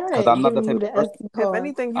 Right? Because I'm not the type of person. If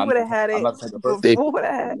anything, you would have had it before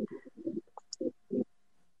that.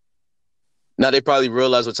 Now they probably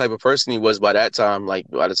realized what type of person he was by that time. Like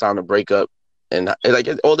by the time the breakup, and like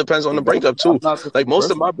it all depends on the breakup too. Like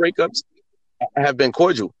most of my breakups have been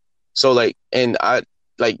cordial. So like, and I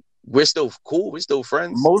like we're still cool. We're still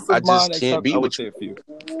friends. Most of I just can't be with you.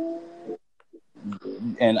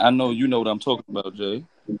 And I know you know what I'm talking about, Jay.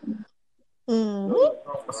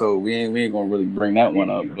 Mm-hmm. So we ain't gonna really bring that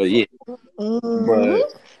one up, but yeah. Mm-hmm.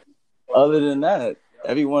 But other than that,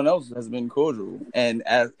 everyone else has been cordial, and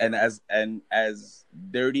as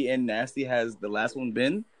dirty and nasty has the last one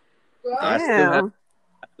been. I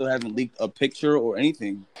still haven't leaked a picture or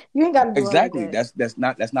anything. You ain't got to do exactly. Like that.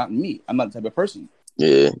 That's not me. I'm not the type of person.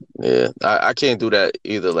 Yeah. I can't do that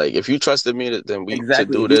either. Like if you trusted me, then we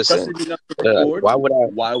should do this. And, why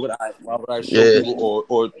would I show people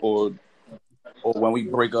or when we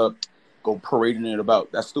break up, go parading it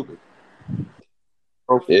about? That's stupid.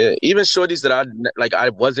 Yeah, even shorties that I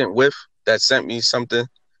wasn't with that sent me something,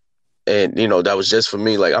 and that was just for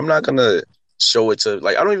me. Like I'm not gonna show it to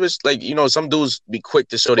I don't even some dudes be quick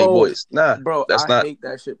to show their boys. Nah, bro, that's I hate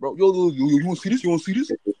that shit, bro. Yo, you want to see this? You want to see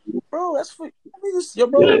this, bro? That's for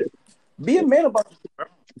bro. Yeah. Be a man about it, bro.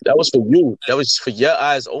 That was for you. That was for your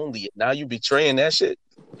eyes only. Now you betraying that shit.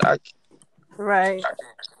 Right.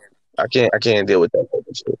 I can't deal with that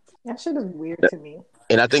shit. That shit is weird to me.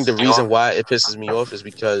 And I think the reason why it pisses me off is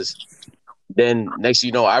because then next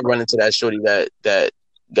I run into that shorty that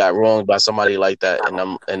got wronged by somebody like that,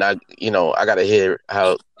 and I I gotta hear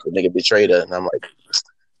how the nigga betrayed her, and I'm like,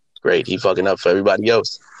 great, he fucking up for everybody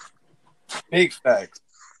else. Big facts,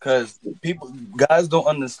 because guys don't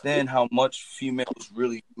understand how much females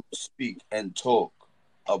really speak and talk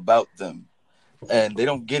about them, and they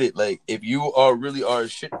don't get it. Like, if you really are a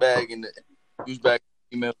shitbag and douchebag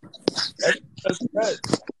female, that's bad.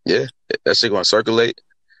 Yeah, that shit gonna circulate,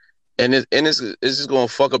 and it's just gonna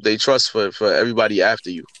fuck up their trust for everybody after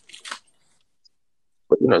you.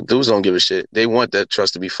 But dudes don't give a shit. They want that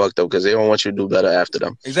trust to be fucked up because they don't want you to do better after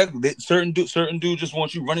them. Exactly. Certain dudes just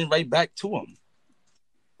want you running right back to them.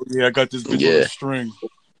 Yeah, I got this bitch on a string.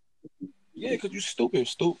 Yeah, because you stupid.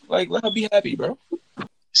 Like, let her be happy, bro.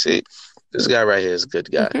 See, this guy right here is a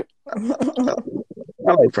good guy.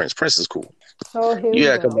 I like Prince. Prince is cool. So you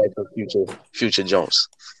gotta come back to Future Jones.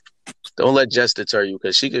 Don't let Jess deter you,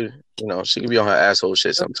 because she could be on her asshole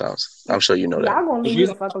shit sometimes. I'm sure you know that. Y'all gonna leave me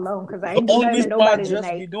the fuck alone, because I ain't doing nothing to nobody tonight.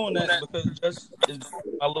 Jess be doing that is because Jess is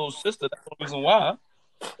my little sister. That's the reason why.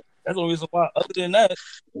 That's the reason why. Other than that,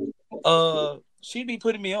 she be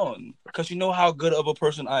putting me on because you know how good of a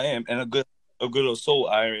person I am and a good of soul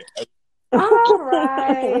I am. All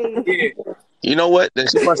right. Yeah. You know what? Then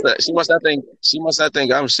she must not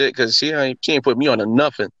think I'm shit, because she ain't put me on to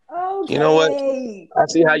nothing. Okay. You know what? I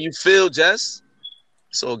see how you feel, Jess.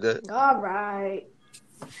 It's all good. All right.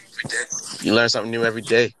 You learn something new every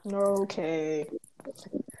day. Okay.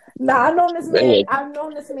 Nah, I've known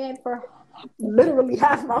this man for literally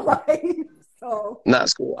half my life. So. Nah,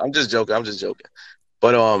 it's cool. I'm just joking.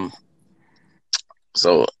 But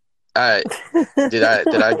so, all right. Did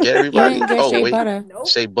I get everybody? You didn't get Shea Butter. Nope.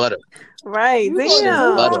 Shea Butter. Right. You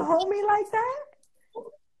gonna homie like that?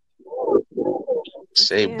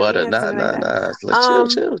 Shea Butter. Nah.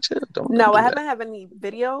 Chill. No, I haven't had any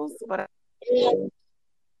videos, but I've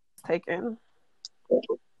taken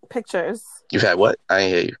pictures. You've had what? I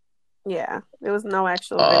ain't hear you. Yeah, there was no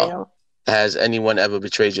actual video. Has anyone ever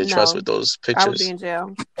betrayed your trust with those pictures? I would be in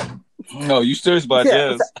jail. No, you serious about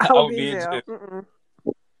Yes, I would be in jail.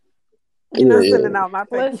 You're not sending out my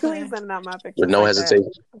pictures. You ain't sending out my pictures with no hesitation.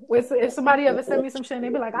 If somebody ever send me some shit and they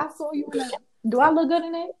be like, I saw you in that. Do I look good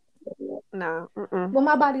in it? No. What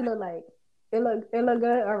my body look like? It look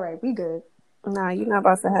good? All right, we good. Nah, you're not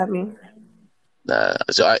about to have me. Nah.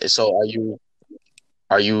 So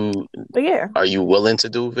are you willing to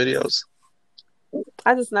do videos?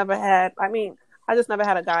 I just never had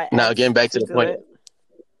a guy. Now, getting back to the point.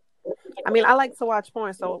 I mean, I like to watch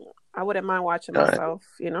porn, so I wouldn't mind watching myself,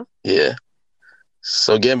 Yeah.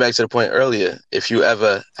 So getting back to the point earlier, if you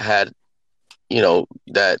ever had,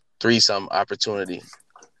 that threesome opportunity,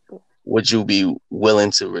 would you be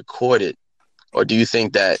willing to record it? Or do you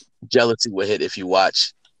think that jealousy would hit if you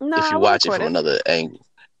watch it from another angle?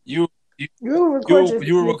 You will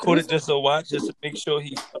record it just to watch, just to make sure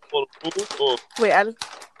he follow the rules? Or wait, I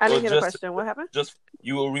didn't hear the question. What happened? Just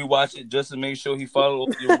you will rewatch it just to make sure he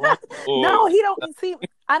follows your rules? Or... No, he don't. See,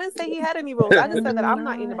 I didn't say he had any rules. I just said that I'm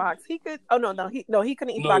not eating the box. He could. Oh no, he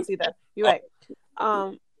couldn't eat the box either. You're right.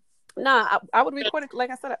 I would record it.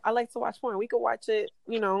 Like I said, I like to watch porn. We could watch it.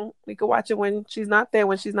 We could watch it when she's not there,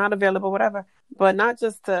 when she's not available, whatever. But not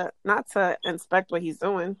to inspect what he's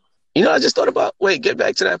doing. I just thought about. Wait, get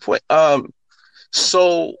back to that point.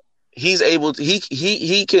 So he's able to.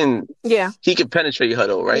 He can. Yeah. He can penetrate her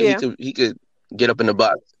though, right? Yeah. He could get up in the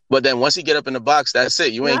box. But then once he get up in the box, that's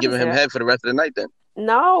it. You ain't giving him head for the rest of the night then.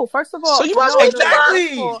 No, first of all. So you must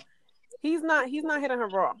exactly. He's not hitting her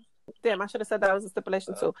raw. Damn, I should have said that was a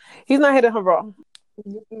stipulation too. He's not hitting her raw.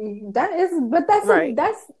 That's right.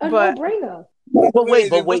 That's a no-brainer. But wait.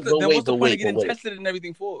 What's the point of getting tested and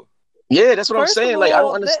everything for? Yeah, that's what I'm saying. Like, I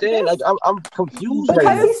don't understand. I'm confused.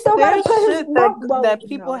 Because he still got to put his that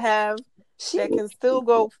people have that can still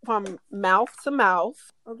go from mouth to mouth.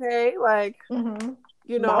 Okay, like there's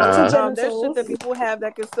shit that people have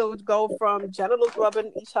that can still go from genitals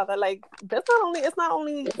rubbing each other. Like, it's not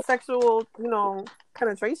only sexual,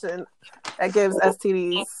 penetration that gives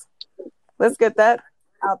STDs. Let's get that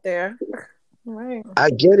out there. Right. I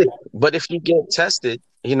get it, but if you get tested,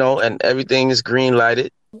 and everything is green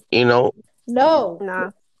lighted, No.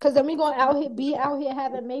 Nah. Because then we gonna be out here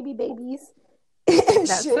having maybe babies.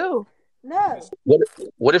 That too. No.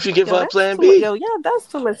 What if you give her a plan B? That's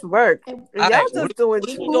too much work. Y'all just doing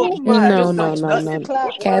too much. No.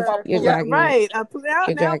 Kev, you're dragging right.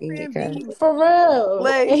 You're dragging it, for real.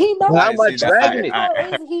 Like, and he knows how about dragging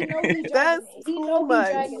it? That's too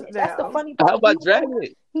much. That's the funny part. How about dragging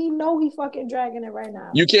it? He know he fucking dragging it right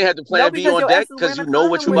now. You can't have the plan B on deck because you know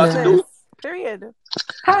what you about to do. Period.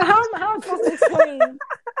 How am I supposed to explain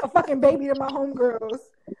a fucking baby to my homegirls?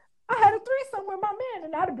 I had a threesome with my man. plan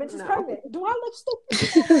and now the bitch is pregnant. Do I look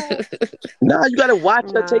stupid? Nah, you gotta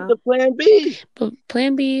watch her take the plan B. But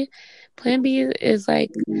plan B is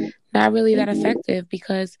like not really that effective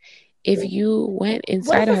because if you went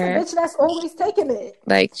inside of her, a bitch that's always taking it.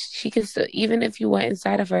 Like she can still, even if you went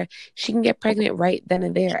inside of her, she can get pregnant right then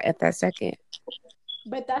and there at that second.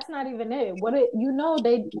 But that's not even it.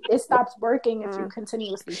 It stops working if you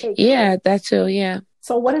continuously take it. Yeah, that too. Yeah.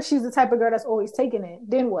 So what if she's the type of girl that's always taking it?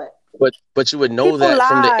 Then what? But you would know that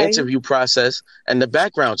from the interview process and the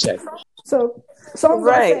background check. So I'm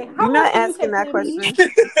right. You're not asking that question.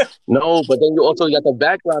 No, but then you also got the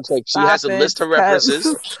background check. She has to list her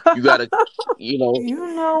references. You gotta, You know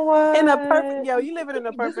what? You living in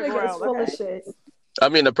a perfect world. Full of shit. I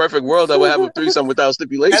mean, the perfect world, I would have a threesome without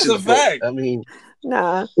stipulations. That's a fact. I mean,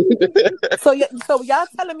 nah. So y'all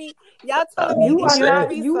telling me you are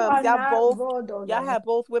not y'all have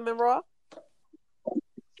both women raw?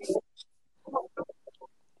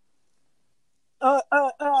 No,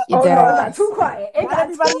 it got too quiet. It got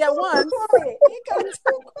everybody at once. It got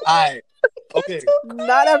too quiet. All right. Okay.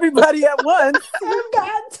 Not everybody at once. It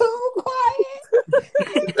got too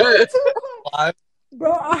quiet. Five.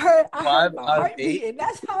 Bro, I heard 5 my out heart of 8. beating.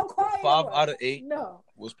 That's how quiet. 5 out of 8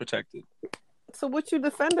 was protected. So what you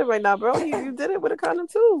defending right now, bro? You did it with a condom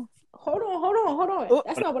too. Hold on. Ooh.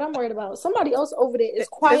 That's not what I'm worried about. Somebody else over there is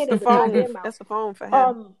quiet as the goddamn mouth. That's the phone for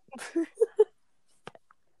him.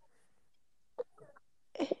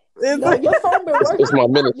 Your phone been working. It's my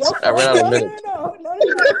minutes. I ran out of minutes. No.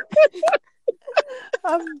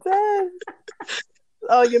 I'm dead.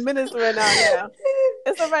 Oh, your minutes ran out now.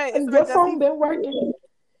 It's all right. Your phone been working.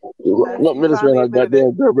 What minutes ran out?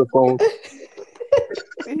 Goddamn Gerber phone.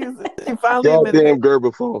 Goddamn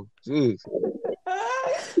Gerber phone. Jeez.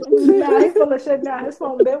 Nah, he's full of shit now. His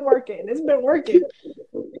phone been working. It's been working.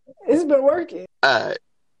 All right.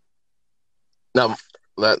 Now,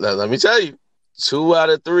 let me tell you. 2 out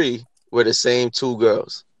of 3 were the same 2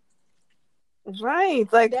 girls.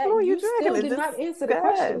 Right. Like, that, you still did not answer the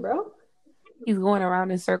question, bro. He's going around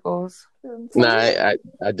in circles. Nah, I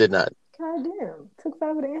did not. Goddamn. Took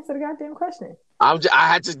forever to answer the goddamn question. I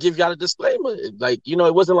had to give y'all a disclaimer. Like,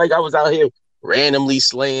 it wasn't like I was out here randomly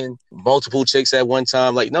slaying multiple chicks at one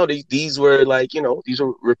time. Like, no, these were like, these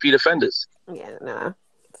were repeat offenders. Yeah, nah.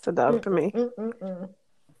 It's a dub for me.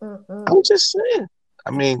 I'm just saying.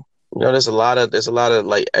 I mean, there's a lot of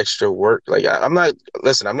like extra work. Like I'm not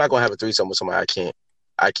gonna have a threesome with somebody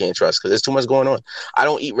I can't trust because there's too much going on. I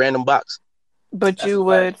don't eat random box. But that's you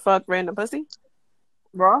would fuck random pussy?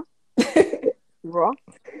 Raw? Raw?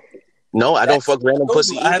 No, I don't fuck random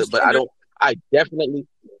pussy either. But I definitely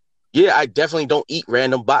don't eat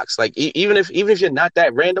random box. Like even if you're not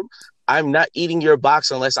that random, I'm not eating your box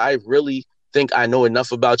unless I really think I know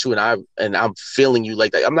enough about you and I'm feeling you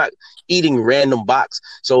like that. I'm not eating random box.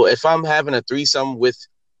 So if I'm having a threesome with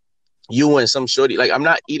you and some shorty, like I'm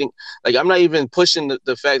not even pushing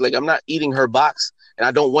the fact, like I'm not eating her box and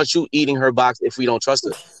I don't want you eating her box if we don't trust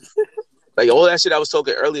her. Like all that shit I was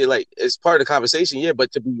talking earlier, like it's part of the conversation, yeah.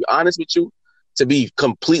 But to be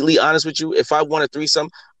completely honest with you, if I want a threesome,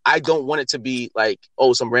 I don't want it to be like,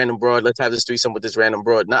 oh, some random broad. Let's have this threesome with this random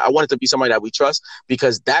broad. No, I want it to be somebody that we trust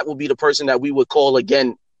because that will be the person that we would call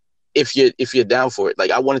again if you're down for it. Like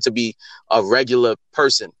I want it to be a regular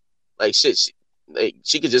person. Like shit,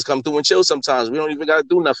 she could just come through and chill sometimes. We don't even gotta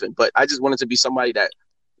do nothing. But I just want it to be somebody that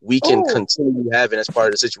we can continue having as part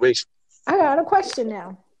of the situation. I got a question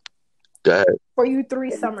now. Go ahead. For you 3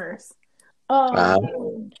 summers.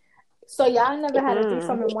 So y'all never had a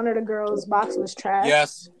threesome and one of the girls' box was trash?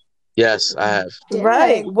 Yes, I have.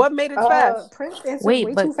 Right. What made it trash? Prince answered way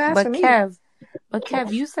too fast for me.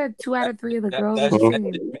 Kev, you said 2 out of 3 of the girls.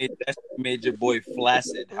 That made your boy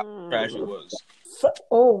flaccid how trash it was.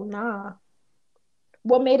 Oh, nah.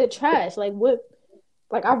 What made it trash? Like what?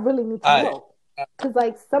 Like I really need to know. Because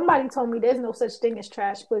like somebody told me there's no such thing as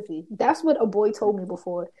trash pussy. That's what a boy told me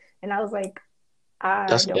before. And I was like, I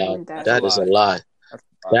don't believe that. That is a lie.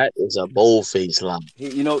 That is a bold-faced lie.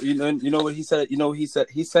 You know what he said.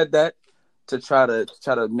 He said that to try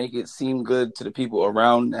to make it seem good to the people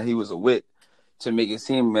around that he was a wit, to make it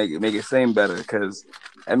seem better. Because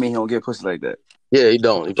I mean, he don't get pussy like that. Yeah, he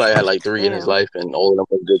don't. He probably had like 3 in his life, and all of them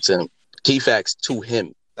were good to him. Key facts to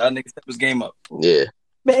him. That nigga stepped his game up. Yeah.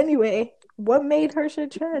 But anyway, what made her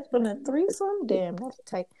shit trash? On a threesome? Damn, that's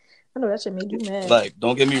tight. I know that shit made you mad. Like,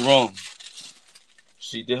 don't get me wrong.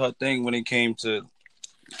 She did her thing when it came to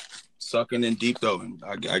sucking and deep throwing.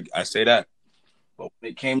 I say that. But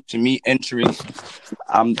when it came to me entering,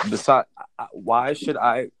 why should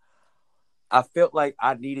I felt like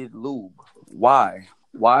I needed lube. Why?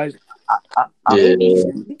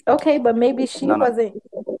 Okay, but maybe she wasn't.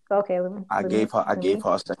 Okay, I gave her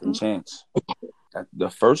a second chance. The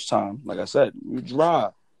first time, like I said, you dry.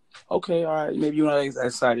 Okay, all right. Maybe you're not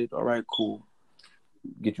excited. All right, cool.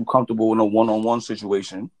 Get you comfortable in a one-on-one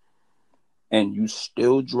situation, and you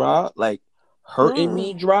still dry, like hurting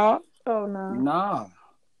me dry. Oh no, nah,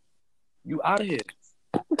 you out of here.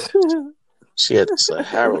 She had this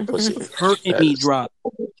Sahara pussy. Hurting me dry.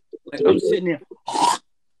 Like I'm sitting there.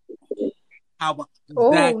 How about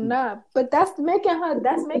exactly? Oh nah, but that's making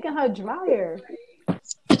her drier.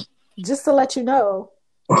 Just to let you know.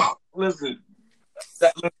 Listen,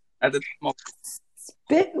 at the time,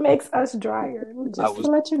 spit makes us drier. Just to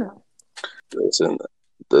let you know. Listen,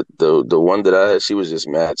 the one that I had, she was just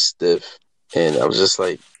mad stiff, and I was just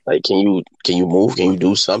like, can you move? Can you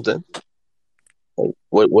do something? Like,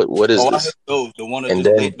 what is this? I hit those. The one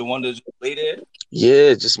that just lay there.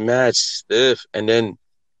 Yeah, just mad stiff, and then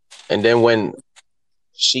when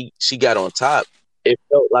she got on top, it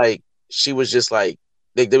felt like she was just like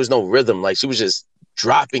there was no rhythm. Like she was just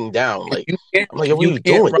dropping down. Like I'm like, what are you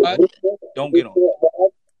doing? Don't get on.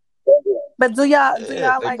 But do y'all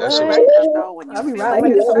like that though when you feel like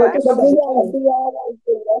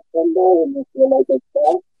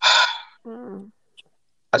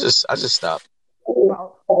it's I just stopped. I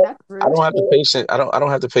don't have the patience. I don't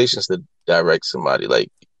have the patience to direct somebody,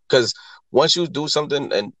 like, because once you do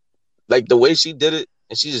something and like the way she did it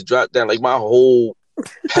and she just dropped down, like my whole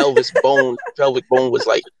pelvic bone was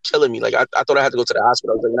like killing me. Like I thought I had to go to the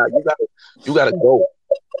hospital. I was like, nah, you gotta go.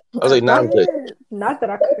 I was like, nah, I'm good. Not that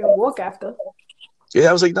I couldn't walk after. Yeah,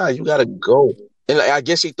 I was like, nah, you gotta go. And like, I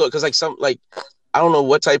guess she thought, because I don't know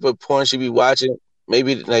what type of porn she be watching.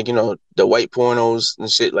 Maybe like, the white pornos and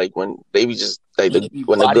shit. Like when they be just like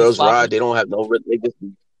when the girls ride, they don't have no. They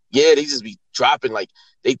just be dropping. Like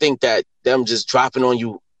they think that them just dropping on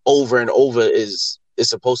you over and over is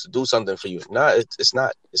supposed to do something for you. Nah, it's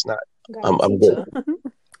not. It's not. I'm good.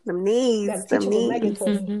 Them knees.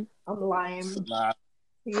 Mm-hmm. I'm lying. Nah.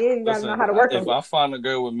 Yeah, you gotta know how to work them. If I find a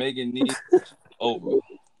girl with Megan knees, over.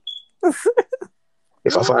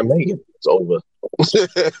 If I find Megan, it's over.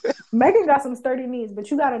 Megan got some sturdy knees, but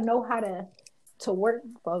you gotta know how to work.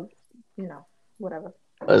 But whatever.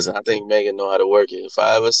 Listen, I think Megan know how to work it. If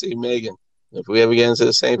I ever see Megan, if we ever get into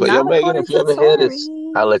the same place, yo, Megan, if you ever hear this,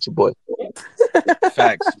 I'll let you boy.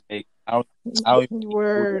 Facts. I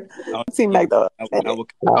don't see Meg though. I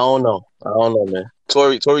don't know, man.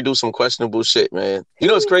 Tori do some questionable shit, man. You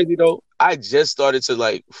know what's crazy though? I just started to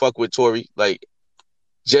like fuck with Tori, like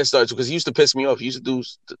just started because he used to piss me off. He used to do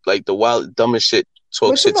like the wild, dumbest shit.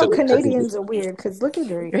 Talk shit to Canadians are weird because look at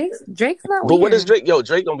Drake. Drake's not weird. But what is Drake? Yo,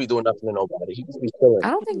 Drake don't be doing nothing to nobody. He just be chilling.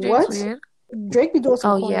 I don't think Drake's weird. Drake be doing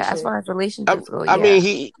some shit. As far as relationships go, I mean,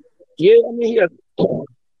 he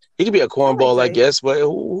could be a cornball, I guess, but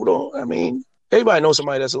who don't? I mean, everybody knows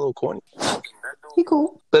somebody that's a little corny. He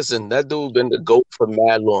cool. Listen, that dude been the GOAT for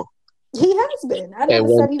mad long. He has been. I never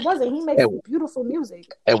said he wasn't. He makes beautiful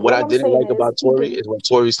music. And what I didn't like about Tori is when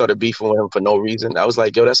Tori started beefing with him for no reason. I was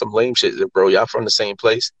like, yo, that's some lame shit, bro. Y'all from the same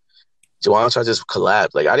place. So why don't y'all just collab?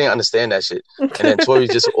 Like, I didn't understand that shit. And then Tori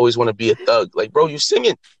just always want to be a thug. Like, bro, you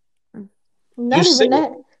singing. Not even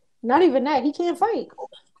that. He can't fight.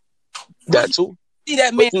 That too. See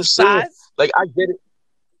that man size? Like, I get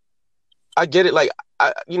it. Like,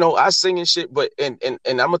 I sing and shit, but and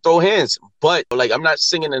I'm gonna throw hands, but like I'm not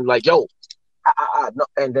singing and like, yo, no,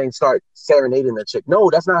 and then start serenading the chick. No,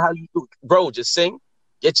 that's not how you do it. Bro, just sing,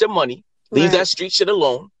 get your money, leave that street shit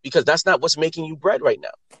alone, because that's not what's making you bread right now.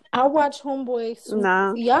 I watch Homeboy.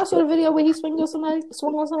 Nah. Y'all saw the video where he swung on somebody?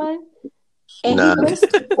 And nah. He missed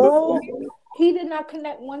he did not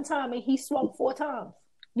connect one time and he swung 4 times.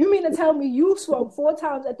 You mean to tell me you swung 4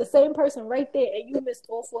 times at the same person right there and you missed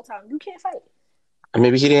all 4 times? You can't fight. And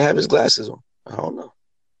maybe he didn't have his glasses on. I don't know.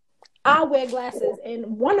 I wear glasses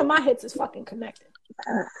and one of my hits is fucking connected.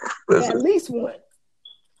 At least one.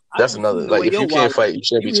 That's another. Like, if you can't fight, you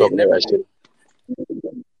shouldn't be talking that shit.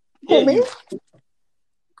 For me?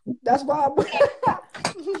 That's why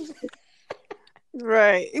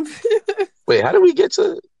Right. Wait, how did we get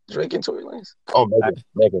to Drake and Tory Lanez? Oh,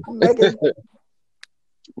 Megan.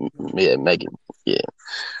 Yeah, Megan. Yeah.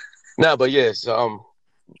 No, but yes,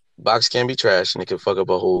 box can be trash and it can fuck up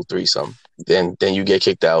a whole threesome. Then you get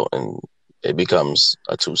kicked out and it becomes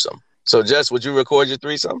a twosome. So, Jess, would you record your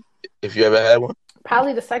threesome if you ever had one?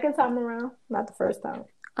 Probably the second time around, not the first time.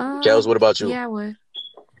 Kels, what about you? Yeah, I would.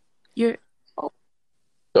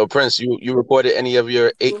 So, Prince, you recorded any of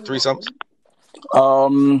your 8 threesomes?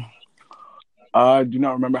 I do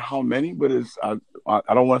not remember how many, but it's I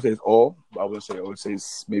don't want to say it's all, but I would say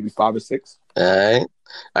it's maybe 5 or 6. Alright.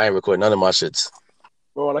 I ain't recording none of my shits.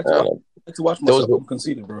 Bro, I like to watch myself. I'm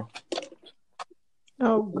conceited, bro.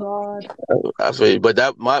 Oh God. I feel you. But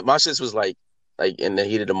that my shits was like in the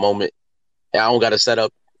heat of the moment. I don't got to set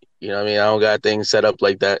up. You know what I mean? I don't got things set up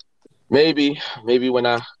like that. Maybe when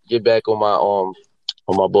I get back on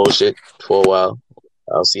my bullshit for a while,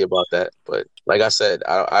 I'll see about that. But like I said,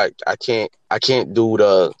 I can't do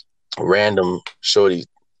the random shorty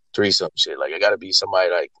threesome shit. Like, I gotta be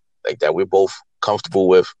somebody like that we're both comfortable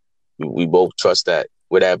with. We both trust that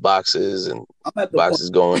where that box is and box is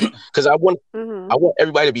going. Because I want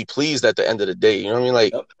everybody to be pleased at the end of the day. You know what I mean?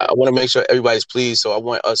 Like, I want to make sure everybody's pleased. So I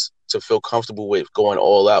want us to feel comfortable with going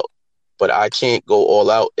all out. But I can't go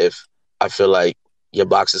all out if I feel like your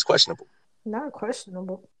box is questionable. Not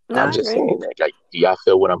questionable. I'm just saying that. Like, do y'all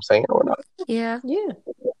feel what I'm saying or not? Yeah.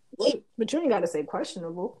 But you ain't got to say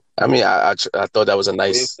questionable. I mean, I thought that was a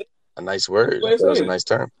nice word. I thought it was a nice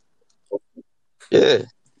term. Yeah.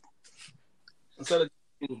 Instead of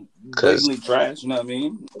blatantly trash, you know what I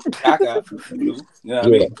mean? You know what I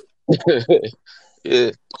mean?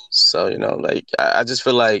 Yeah. So, you know, like, I just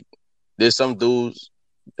feel like there's some dudes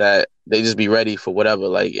that they just be ready for whatever.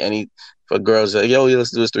 Like, for girls, like, yo,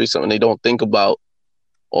 let's do this threesome, and they don't think about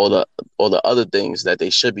all the other things that they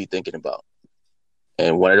should be thinking about.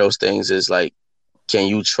 And one of those things is like, can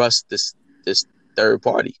you trust this third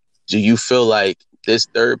party? Do you feel like this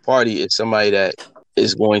third party is somebody that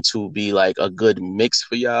is going to be like a good mix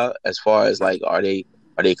for y'all, as far as like, are they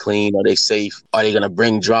clean? Are they safe? Are they gonna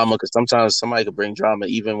bring drama? Because sometimes somebody could bring drama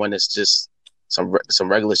even when it's just some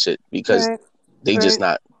regular shit, because they just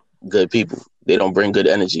not good people. They don't bring good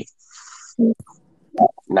energy.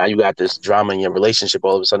 Now you got this drama in your relationship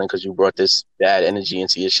all of a sudden because you brought this bad energy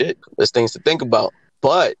into your shit. There's things to think about.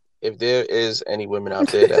 But if there is any women out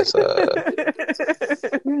there that's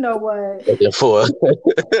you know what, looking for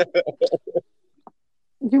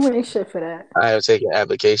you ain't shit for that. I am taking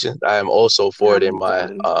applications. I am also forwarding my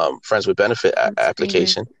friends with benefit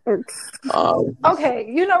application. Okay,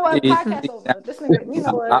 you know what? Podcast over. This nigga, you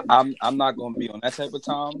know what? I'm not gonna be on that type of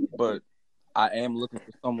time, but I am looking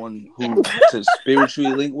for someone who to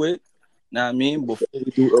spiritually link with. Know what I mean?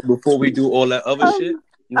 Before we do all that other shit,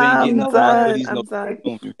 you ain't getting the odds for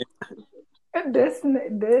these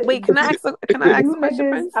Wait, can I ask a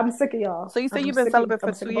question? I'm sick of y'all. So you say you've been celibate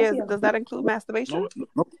for 2 years. Does that include masturbation?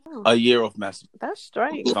 No. A year of masturbation. That's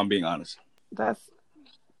strange. If I'm being honest.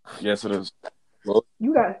 Yes, it is. Well,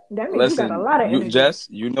 you got a lot of energy. Jess,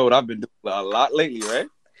 you know what I've been doing a lot lately, right?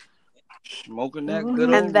 Smoking that good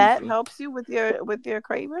old and that helps you with your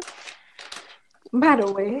craving. By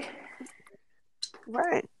the way,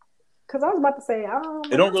 right? Because I was about to say,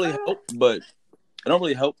 it don't really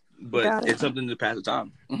help, but it's something to pass the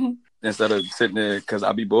time. Mm-hmm. Instead of sitting there, because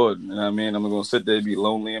I'll be bored. You know what I mean? I'm gonna sit there and be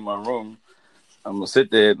lonely in my room. I'm gonna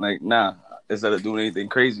sit there and like, nah. Instead of doing anything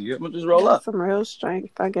crazy, I'm gonna just roll up. Some real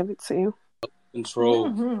strength. I give it to you.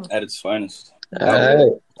 Control at its finest. I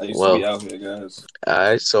used to be out here, guys. All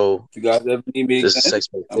right, so if you guys ever need me again,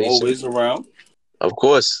 I'm always around. Of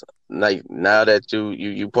course. Like, now that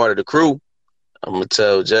you part of the crew, I'm gonna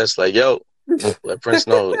tell Jess, like, yo, let Prince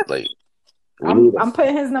know, like, I'm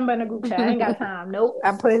putting his number in the group chat. I ain't got time. Nope.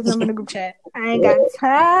 I put his number in the group chat. I ain't got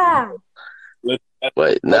time. But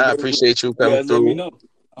I appreciate you coming through. Let me know.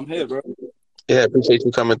 I'm here, bro. Yeah, appreciate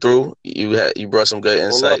you coming through. You brought some good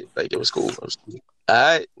insight. Like, it was cool. All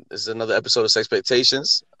right, this is another episode of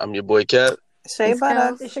Sexpectations. I'm your boy Kev. Shay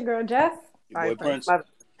Butter. It's your girl Jess. Your boy Prince.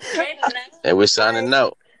 And we're signing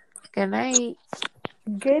out. Good night.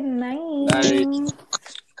 Good night.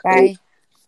 Bye.